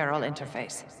with your neural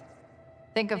interface.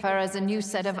 Think of her as a new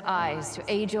set of eyes to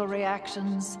aid your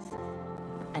reactions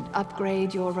and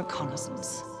upgrade your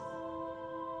reconnaissance.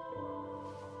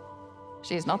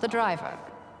 She's not the driver,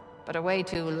 but a way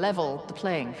to level the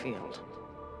playing field.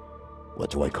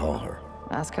 What do I call her?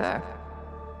 Ask her.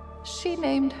 She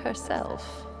named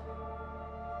herself.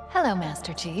 Hello,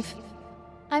 Master Chief.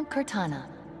 I'm Cortana.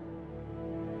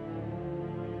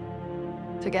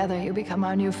 Together, you become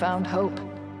our newfound hope.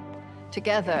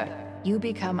 Together, you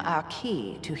become our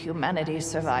key to humanity's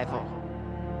survival.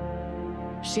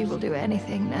 She will do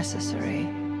anything necessary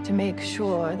to make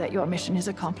sure that your mission is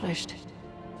accomplished,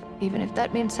 even if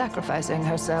that means sacrificing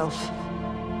herself,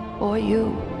 or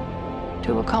you,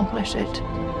 to accomplish it.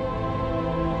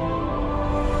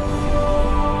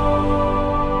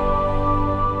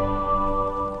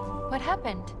 What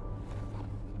happened?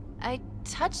 I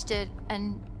touched it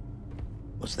and...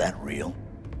 Was that real?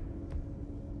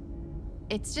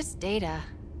 It's just data.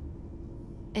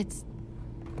 It's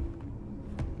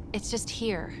just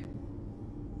here.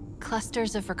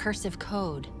 Clusters of recursive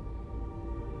code.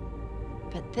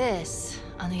 But this,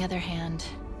 on the other hand,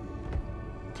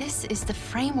 this is the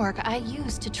framework I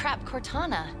used to trap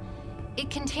Cortana. It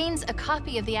contains a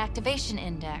copy of the activation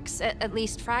index, at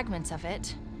least fragments of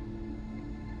it.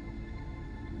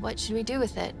 What should we do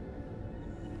with it?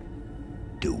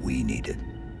 Do we need it?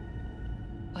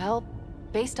 Well,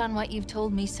 based on what you've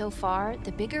told me so far,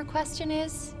 the bigger question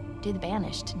is, do the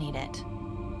Banished need it?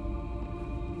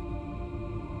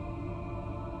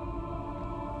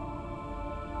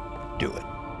 Do it.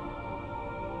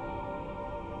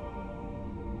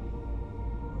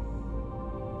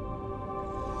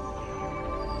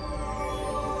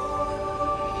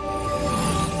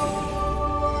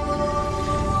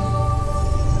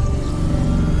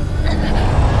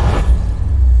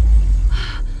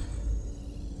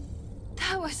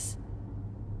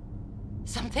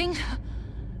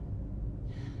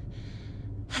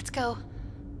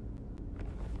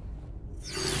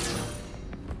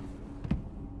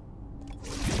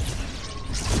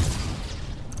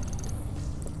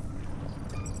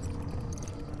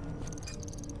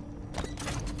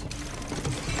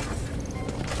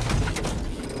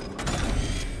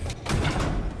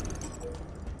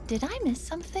 Did I miss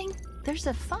something? There's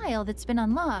a file that's been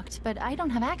unlocked, but I don't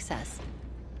have access.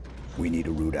 We need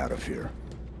a route out of here.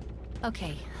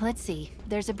 Okay, let's see.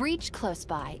 There's a breach close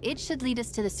by. It should lead us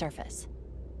to the surface.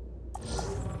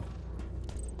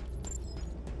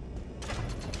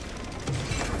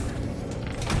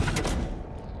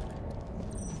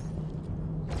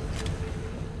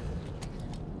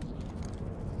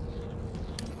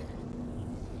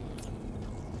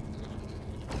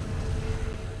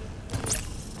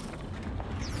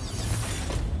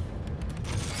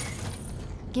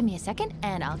 Give me a second,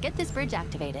 and I'll get this bridge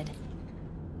activated.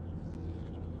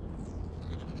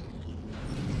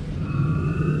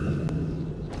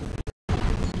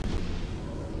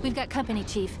 We've got company,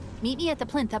 Chief. Meet me at the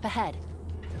plinth up ahead.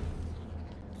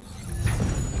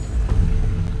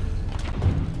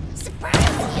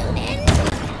 Surprise, human!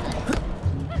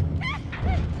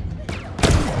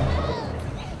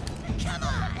 Come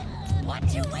on!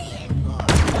 What you waiting for?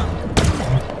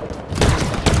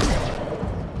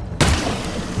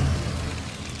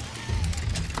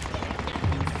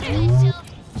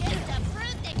 Just a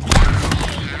fruit that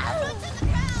roots in the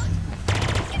ground.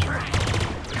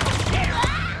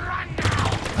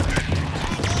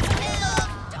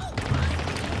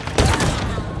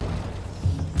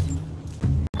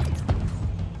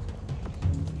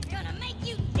 Gonna make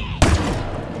you dead.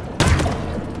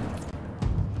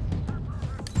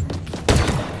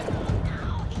 No,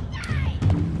 he died.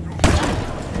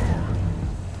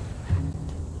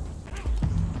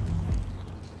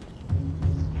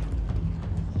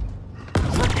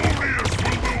 Sibelius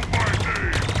will know my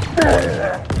name!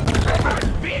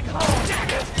 Big hole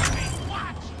dagger's coming!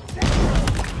 Watch!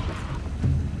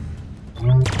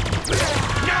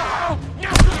 No! No!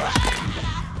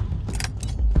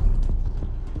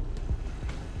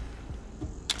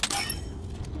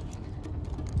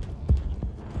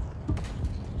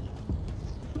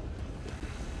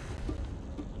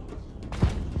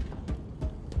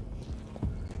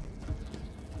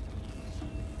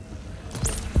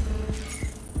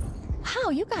 Wow,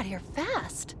 you got here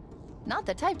fast. Not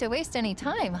the type to waste any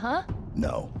time, huh?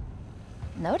 No.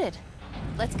 Noted.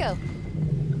 Let's go.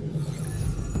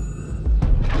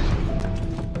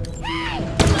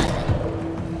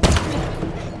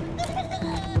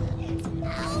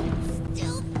 I'll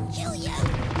still kill you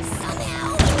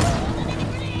somehow.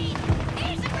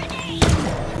 Here's a grenade.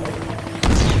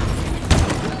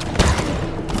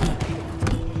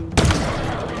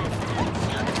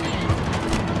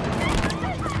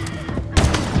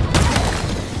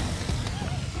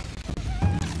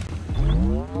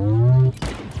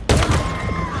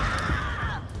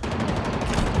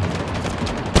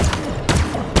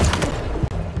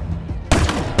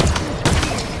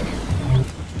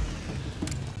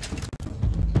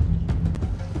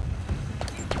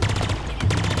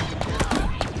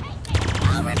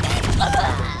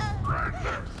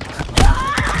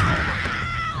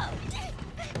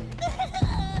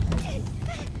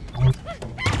 I'll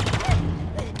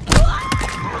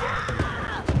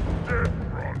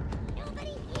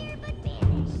Nobody here but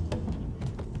vanished.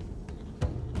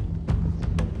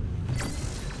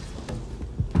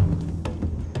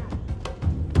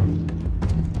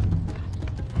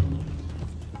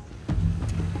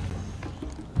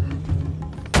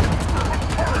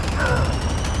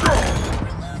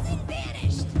 We're losing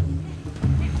vanished.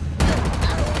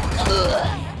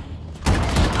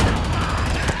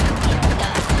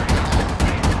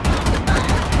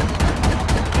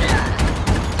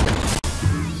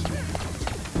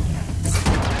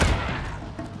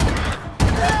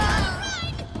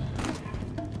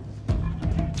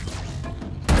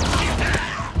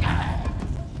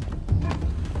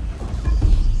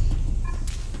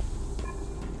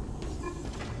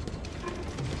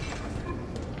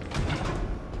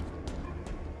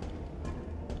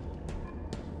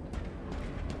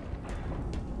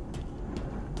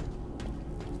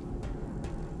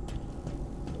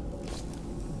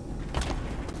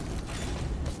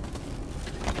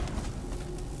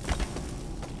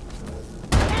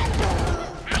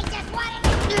 I just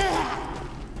wanted to...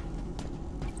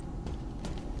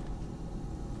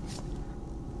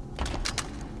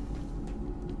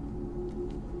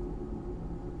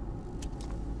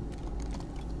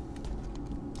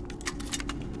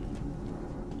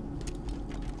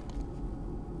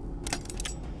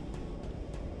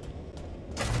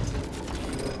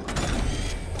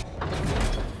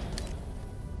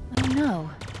 Oh no.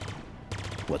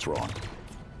 What's wrong?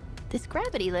 This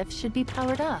gravity lift should be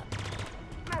powered up.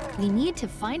 We need to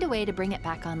find a way to bring it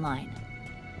back online.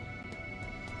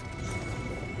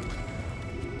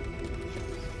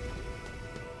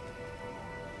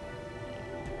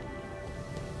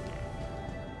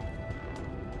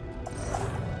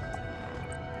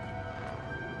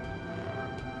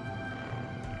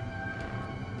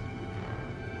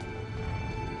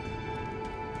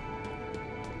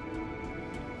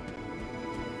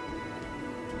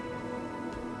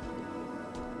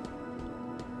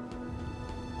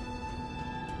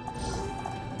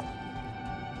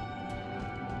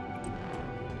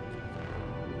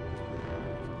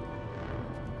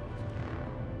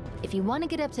 If you want to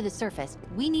get up to the surface,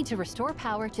 we need to restore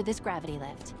power to this gravity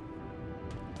lift.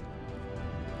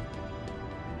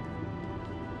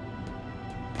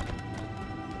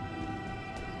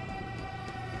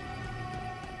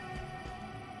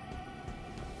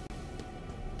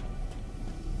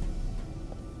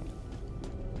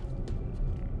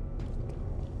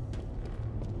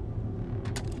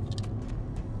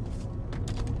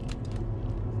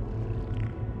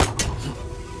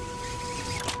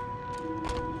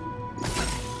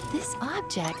 This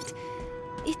object,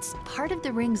 it's part of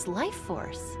the ring's life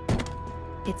force.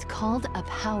 It's called a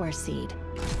power seed.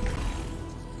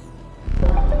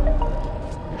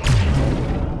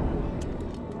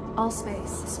 All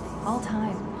space, all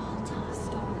time.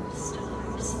 Stars,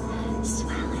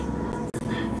 swelling,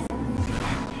 bending,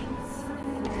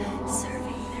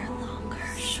 serving their longer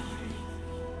shore.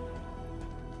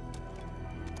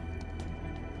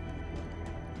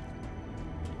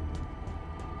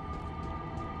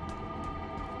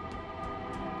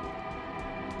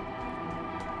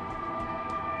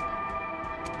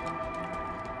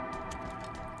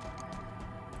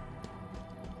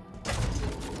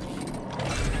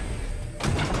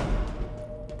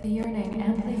 The yearning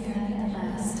amply fed at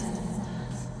last.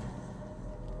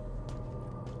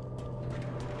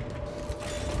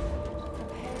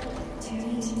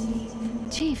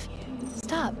 Chief,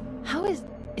 stop. How is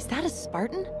that a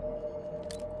Spartan?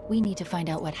 We need to find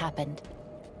out what happened.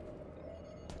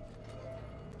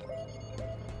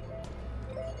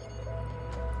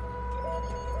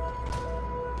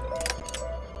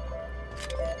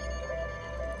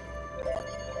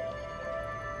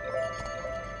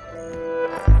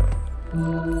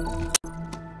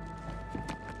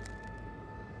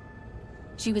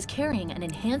 She was carrying an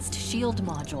enhanced shield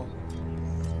module.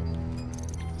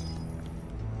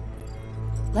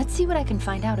 Let's see what I can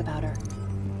find out about her.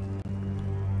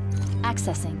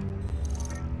 Accessing.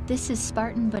 This is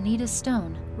Spartan Bonita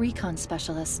Stone, recon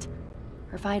specialist.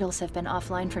 Her vitals have been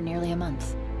offline for nearly a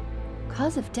month.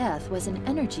 Cause of death was an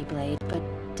energy blade, but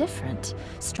different,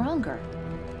 stronger.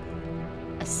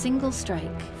 A single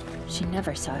strike. She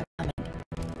never saw it coming.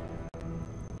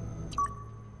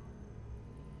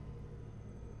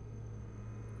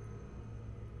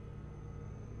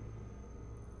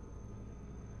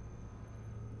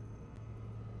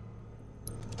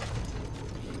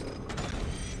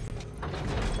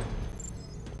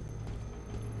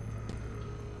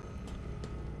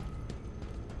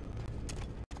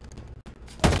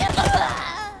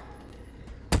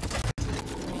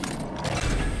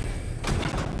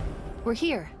 We're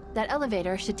here. That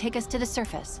elevator should take us to the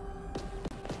surface.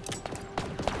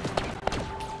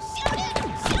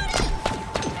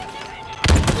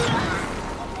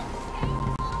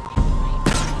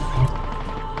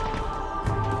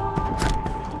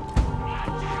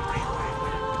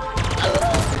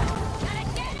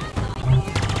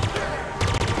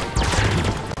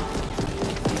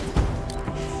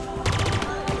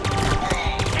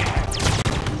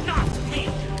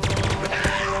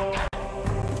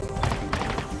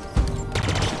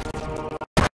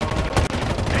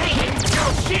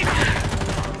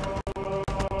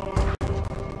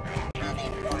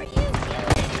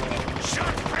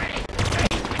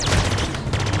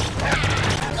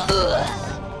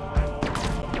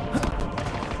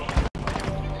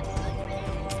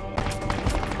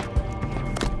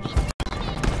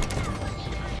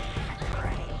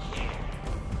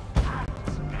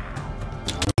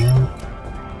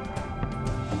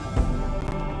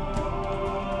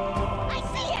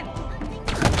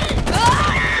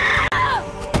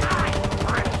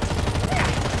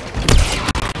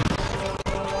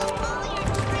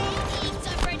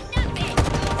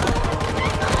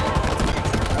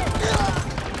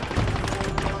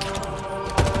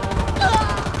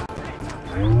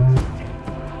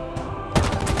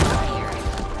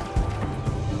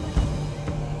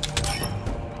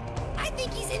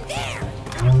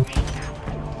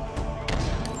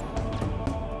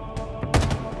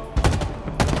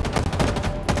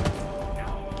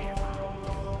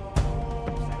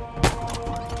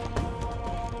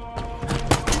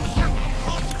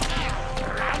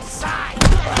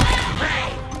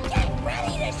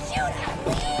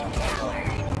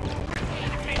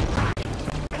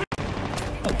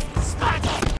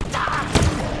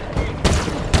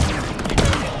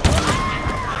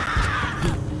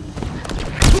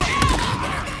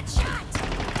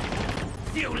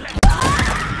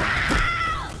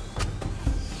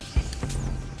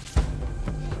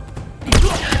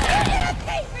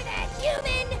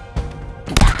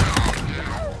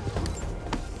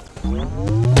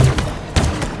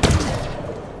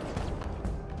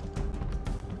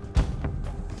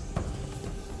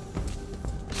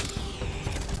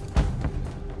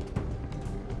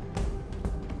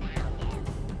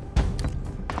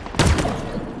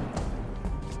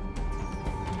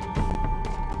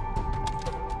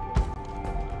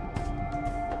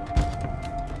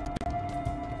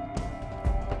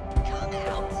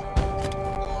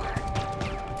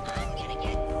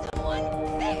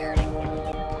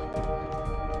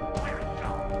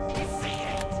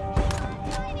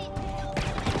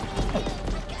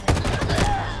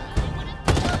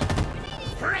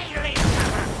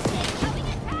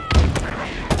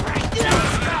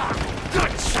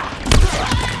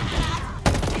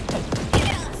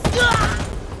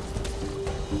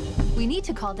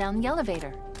 call down the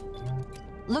elevator.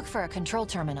 Look for a control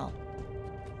terminal.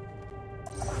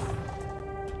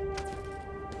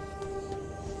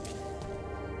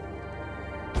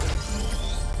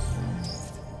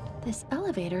 This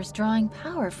elevator's drawing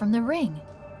power from the ring.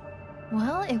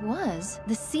 Well, it was.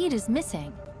 The seed is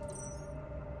missing.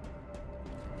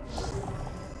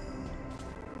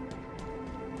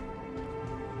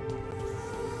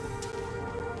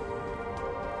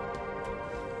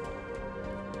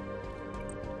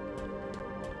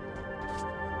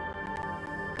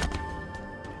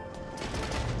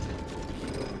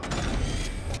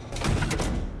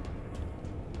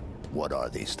 What are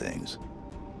these things?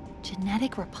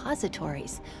 Genetic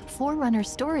repositories, Forerunner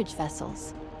storage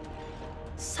vessels.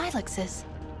 Silexes.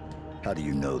 How do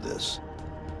you know this?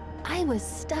 I was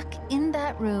stuck in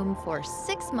that room for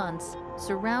 6 months,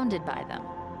 surrounded by them.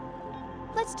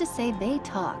 Let's just say they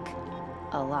talk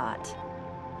a lot.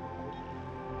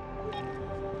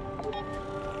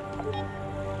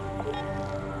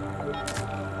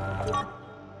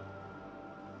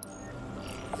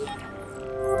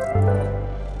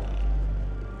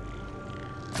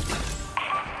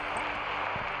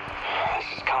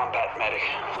 This is Combat Medic,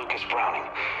 Lucas Browning.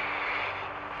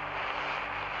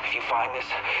 If you find this,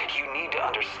 you need to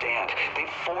understand. They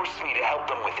forced me to help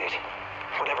them with it.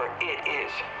 Whatever it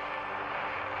is.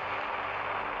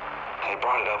 They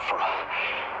brought it up from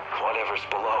whatever's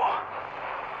below.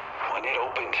 When it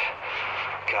opened,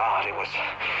 God, it was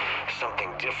something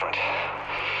different.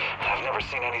 I've never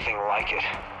seen anything like it.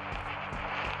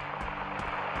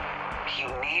 You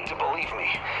need to believe me.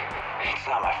 It's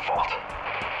not my fault.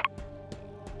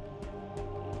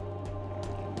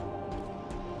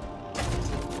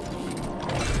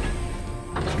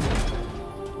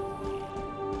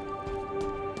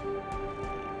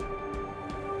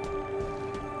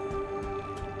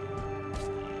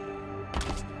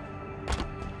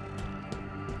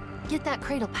 Get that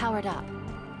cradle powered up.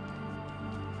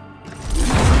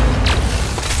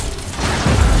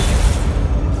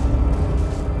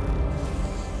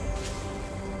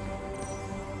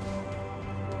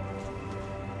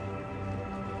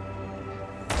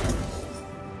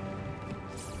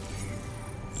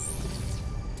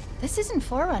 This isn't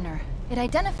Forerunner. It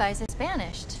identifies as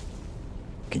banished.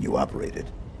 Can you operate it?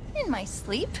 In my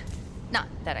sleep? Not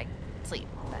that I sleep,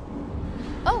 but...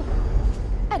 Oh!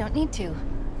 I don't need to.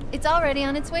 It's already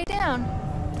on its way down.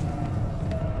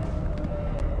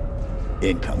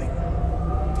 Incoming.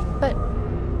 But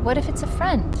what if it's a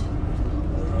friend?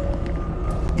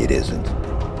 It isn't.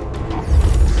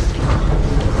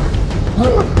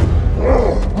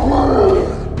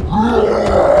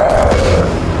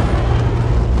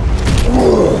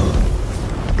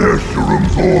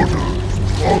 Escherum's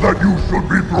orders are that you should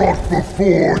be brought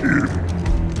before him.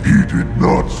 He did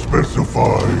not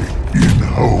specify in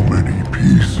how many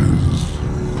pieces.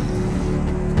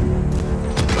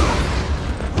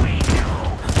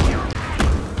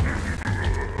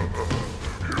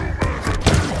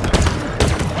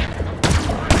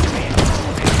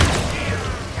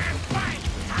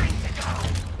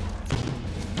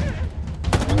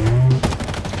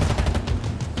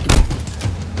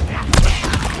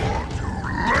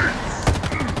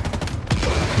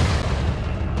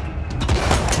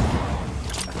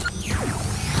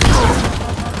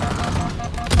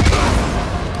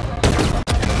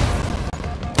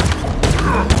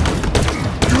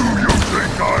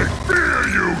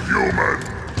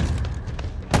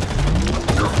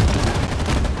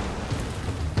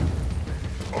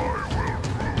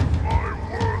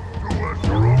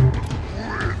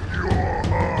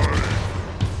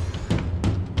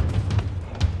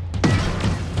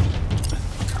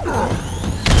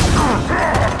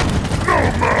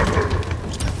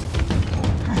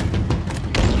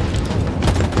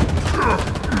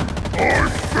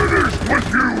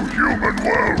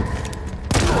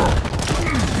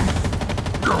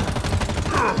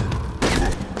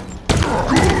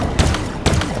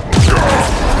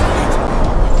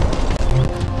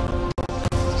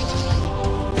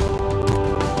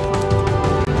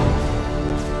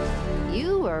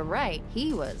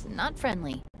 He was not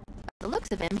friendly. By the looks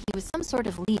of him, he was some sort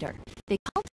of leader. They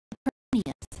called him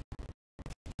Pernius.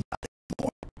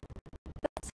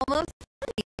 That's almost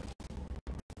funny.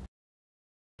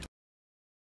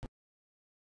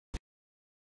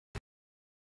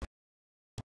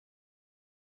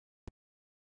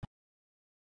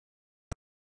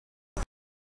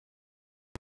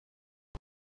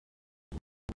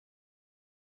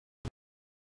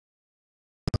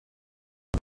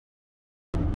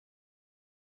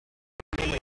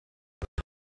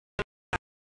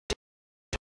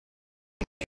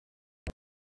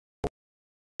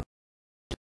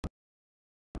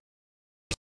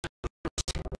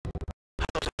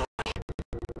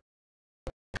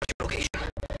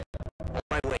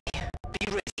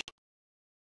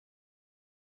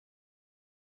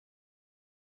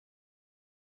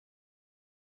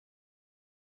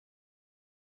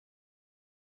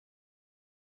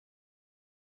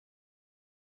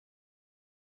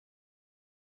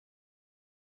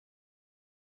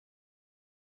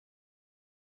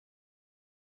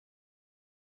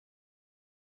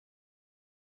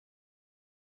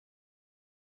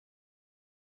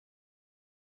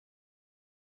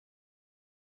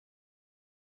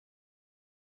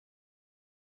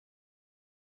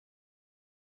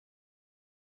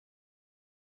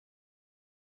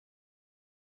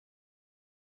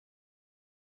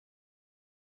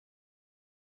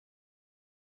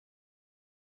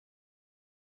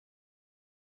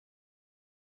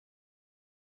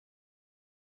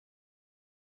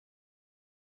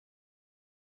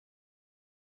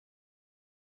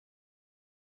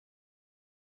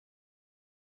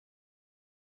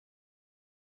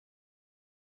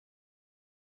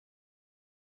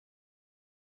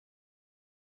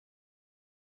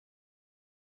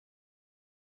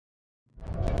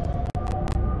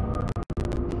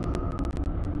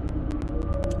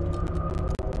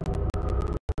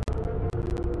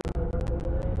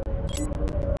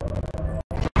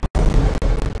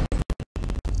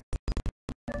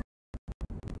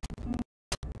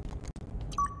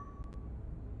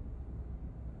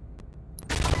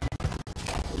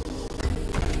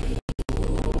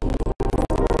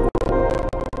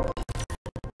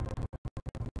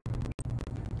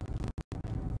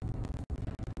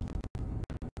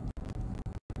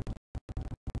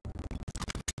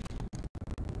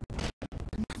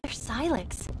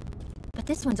 Silex. But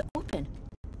this one's open.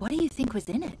 What do you think was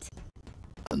in it?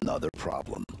 Another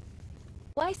problem.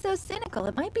 Why so cynical?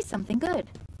 It might be something good.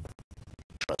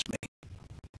 Trust me,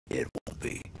 it won't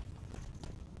be.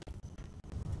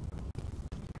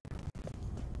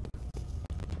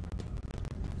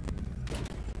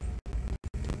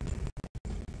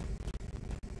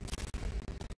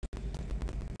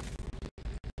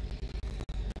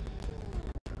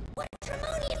 What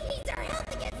Tremonius needs our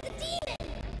help against the demon!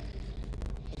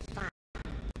 He's fine.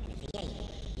 And if he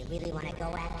ain't, you really want to go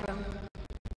after him?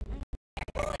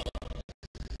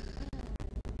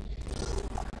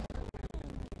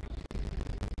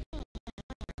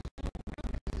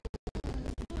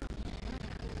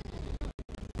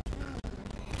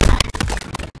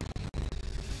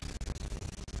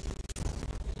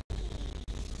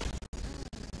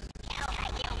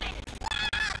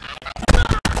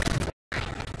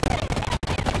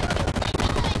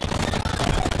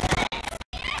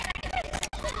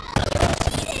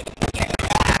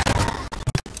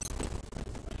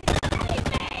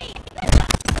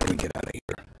 Let me get out of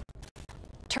here.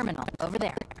 Terminal, over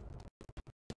there.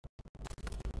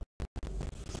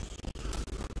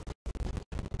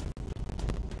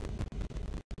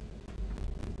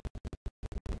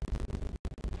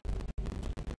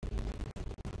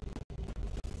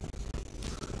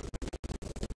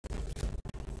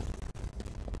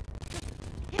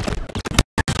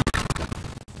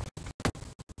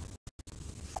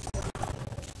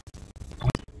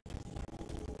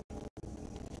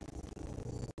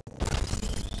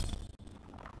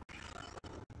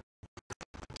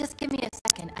 Just give me a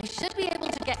second. I should be able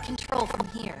to get control from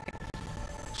here.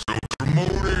 So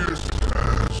Tremonius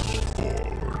has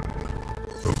fallen.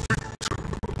 A victim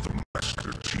of the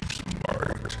Master Chief's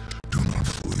might. Do not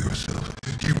fool yourself.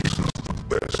 He was not the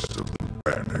best of the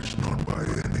banished, not by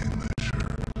any measure.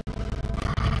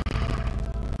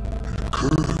 It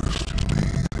occurs to me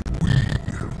that we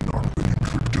have not been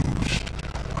introduced.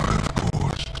 I, of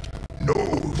course, know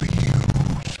you,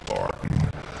 Spartan.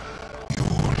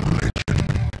 Your legend,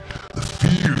 the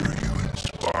fear you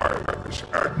inspire is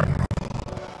admirable.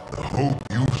 The hope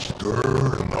you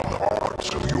stir in the hearts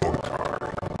of your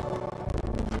kind.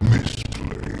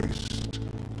 Misplaced.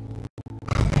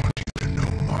 I want you to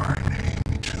know my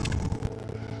name too.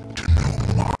 To know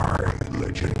my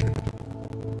legend.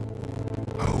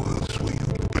 How else will you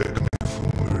beg me for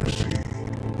mercy?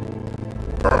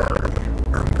 I am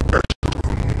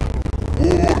Esperon,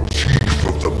 War Chief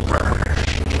of the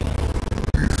Banished.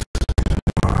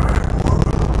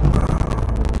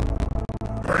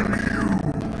 And you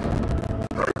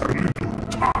have a little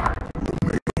time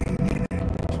remaining in it.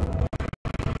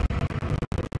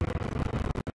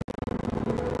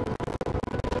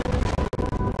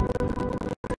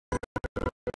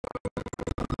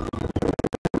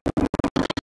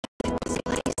 This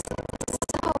place is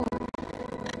so...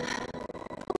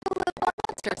 The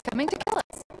monster's coming to kill us.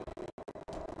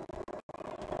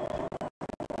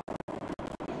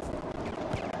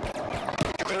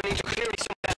 You're gonna need to clear me some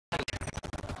of that.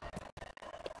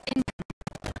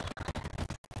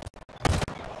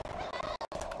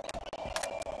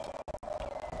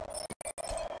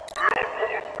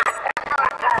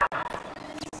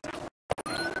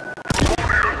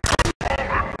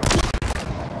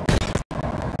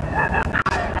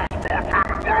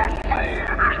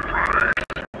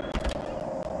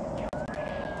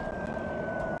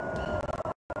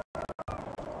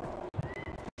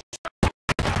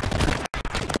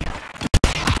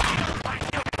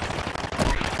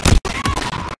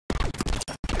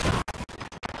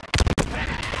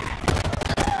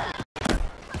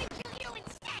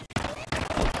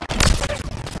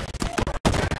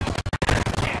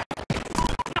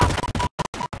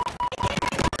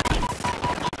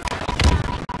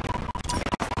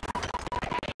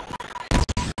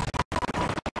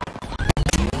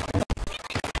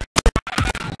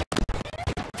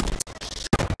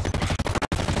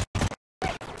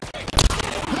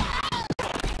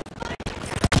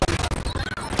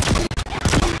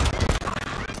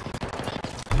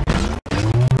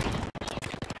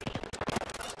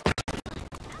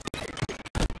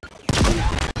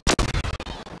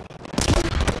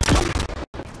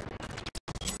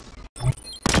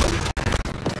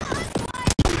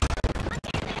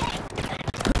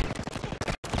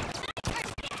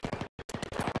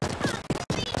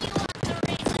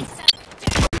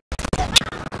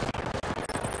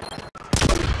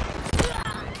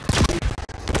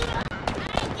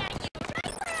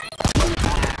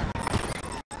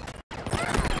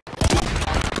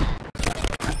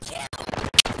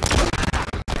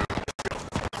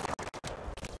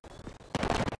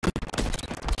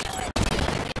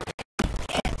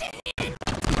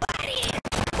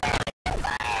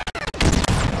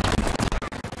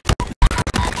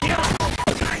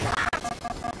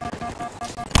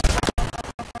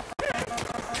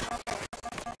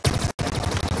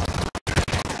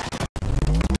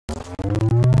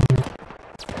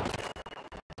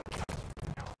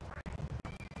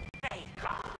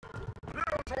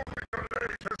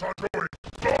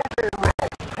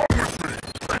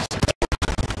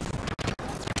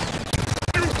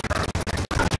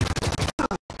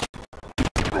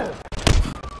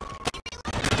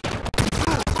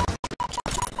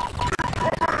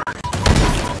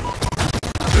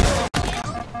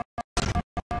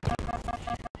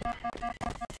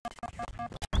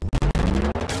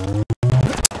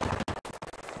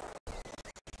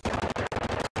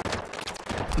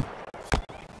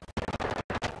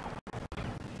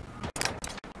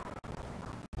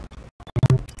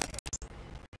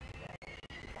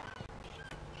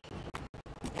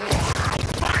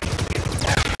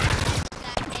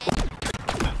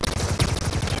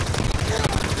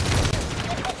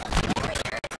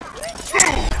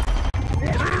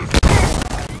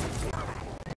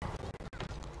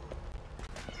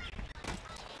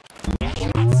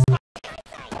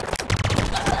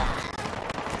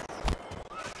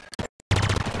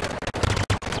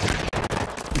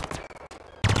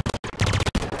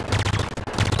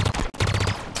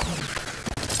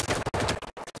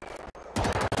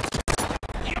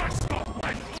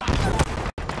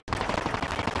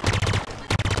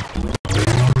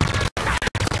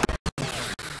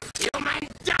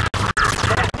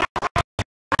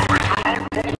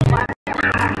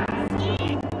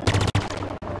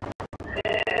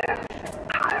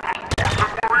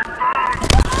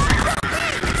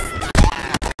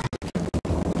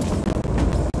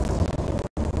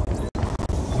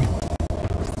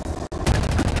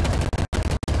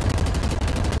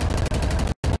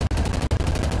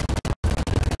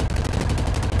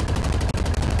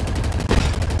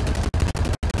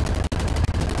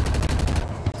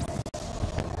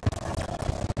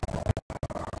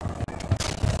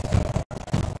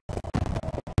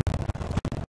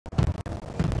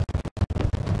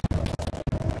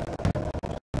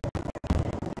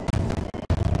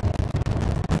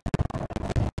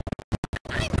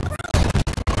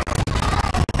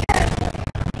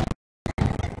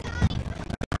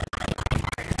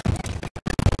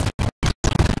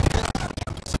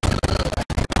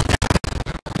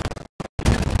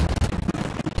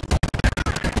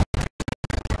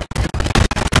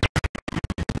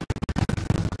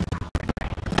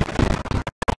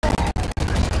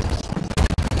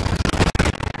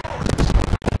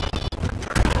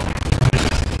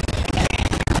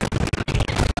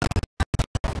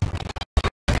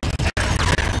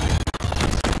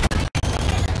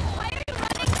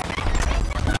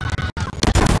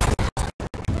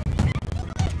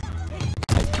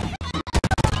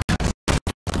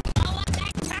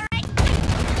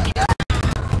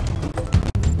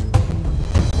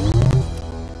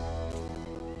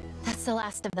 That's the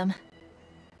last of them.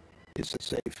 Is it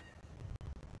safe?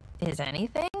 Is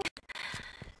anything?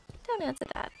 Don't answer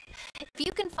that. If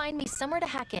you can find me somewhere to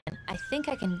hack in, I think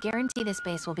I can guarantee this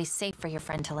base will be safe for your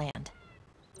friend to land.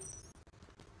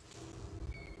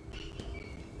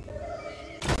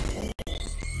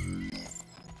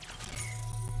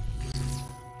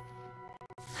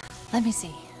 Let me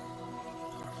see.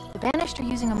 The Banished are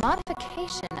using a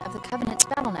modification of the Covenant's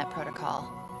BattleNet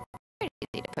protocol. Pretty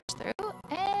easy to push through,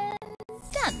 and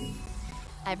done.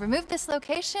 I've removed this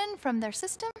location from their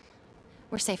system.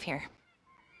 We're safe here.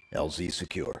 LZ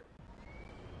secure.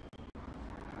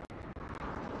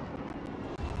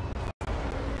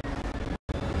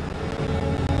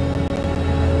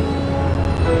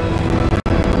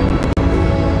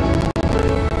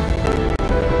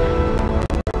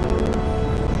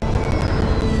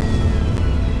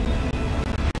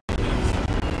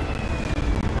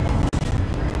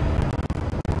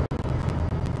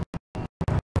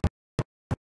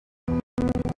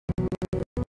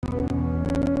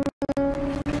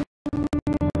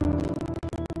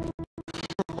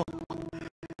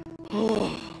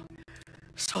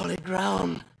 Solid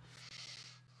ground.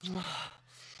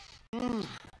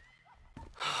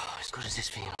 As good as this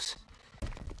feels.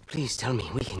 Please tell me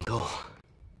we can go.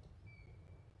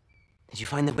 Did you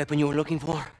find the weapon you were looking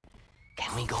for?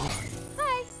 Can we go?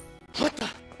 Hi. What the?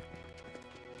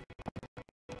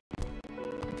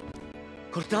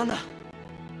 Cortana!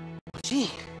 But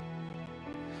she...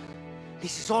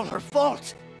 This is all her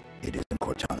fault! It isn't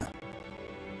Cortana.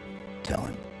 Tell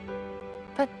him.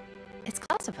 But it's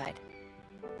classified.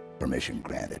 Permission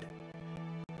granted.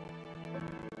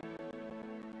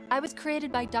 I was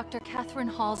created by Dr. Catherine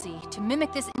Halsey to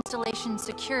mimic this installation's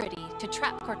security to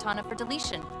trap Cortana for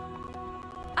deletion.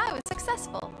 I was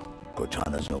successful.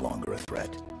 Cortana's no longer a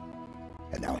threat.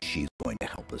 And now she's going to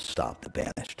help us stop the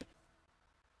Banished.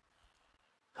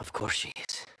 Of course she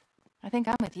is. I think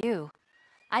I'm with you.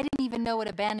 I didn't even know what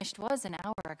a Banished was an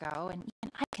hour ago, and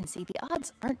even I can see the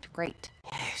odds aren't great.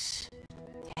 Yes.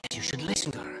 Yes, you should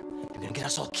listen to her. You're gonna get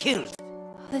us all killed.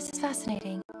 Oh, this is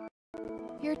fascinating.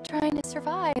 You're trying to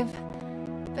survive,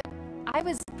 but I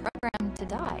was programmed to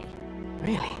die.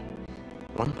 Really?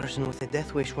 One person with a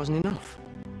death wish wasn't enough?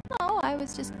 No, I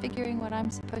was just figuring what I'm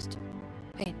supposed to...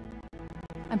 Wait.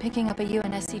 I'm picking up a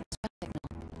UNSC distress signal.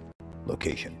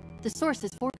 Location. The source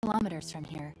is 4 kilometers from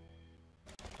here.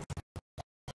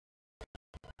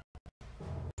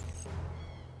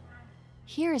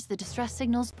 Here is the distress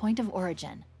signal's point of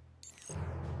origin.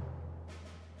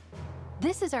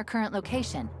 This is our current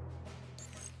location.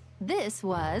 This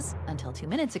was, until 2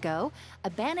 minutes ago,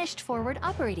 a Banished forward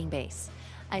operating base.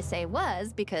 I say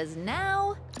was because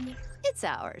now it's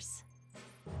ours.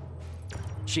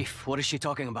 Chief, what is she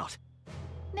talking about?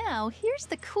 Now, here's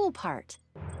the cool part.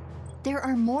 There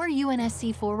are more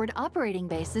UNSC forward operating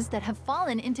bases that have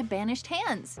fallen into Banished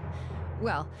hands.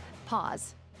 Well,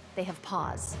 pause. They have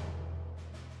paws.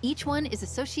 Each one is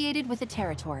associated with a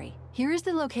territory. Here is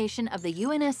the location of the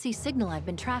UNSC signal I've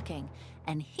been tracking,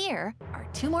 and here are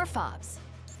 2 more fobs.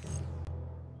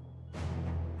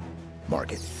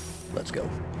 Mark it. Let's go.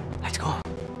 Let's go.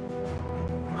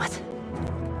 What?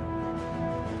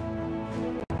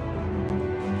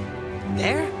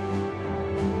 There?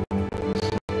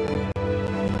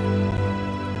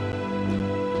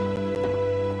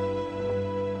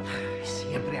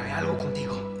 Siempre hay algo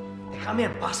contigo. Déjame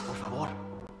en paz, por favor.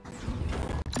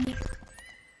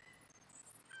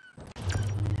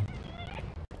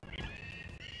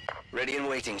 Ready and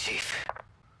waiting, Chief.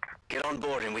 Get on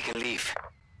board and we can leave.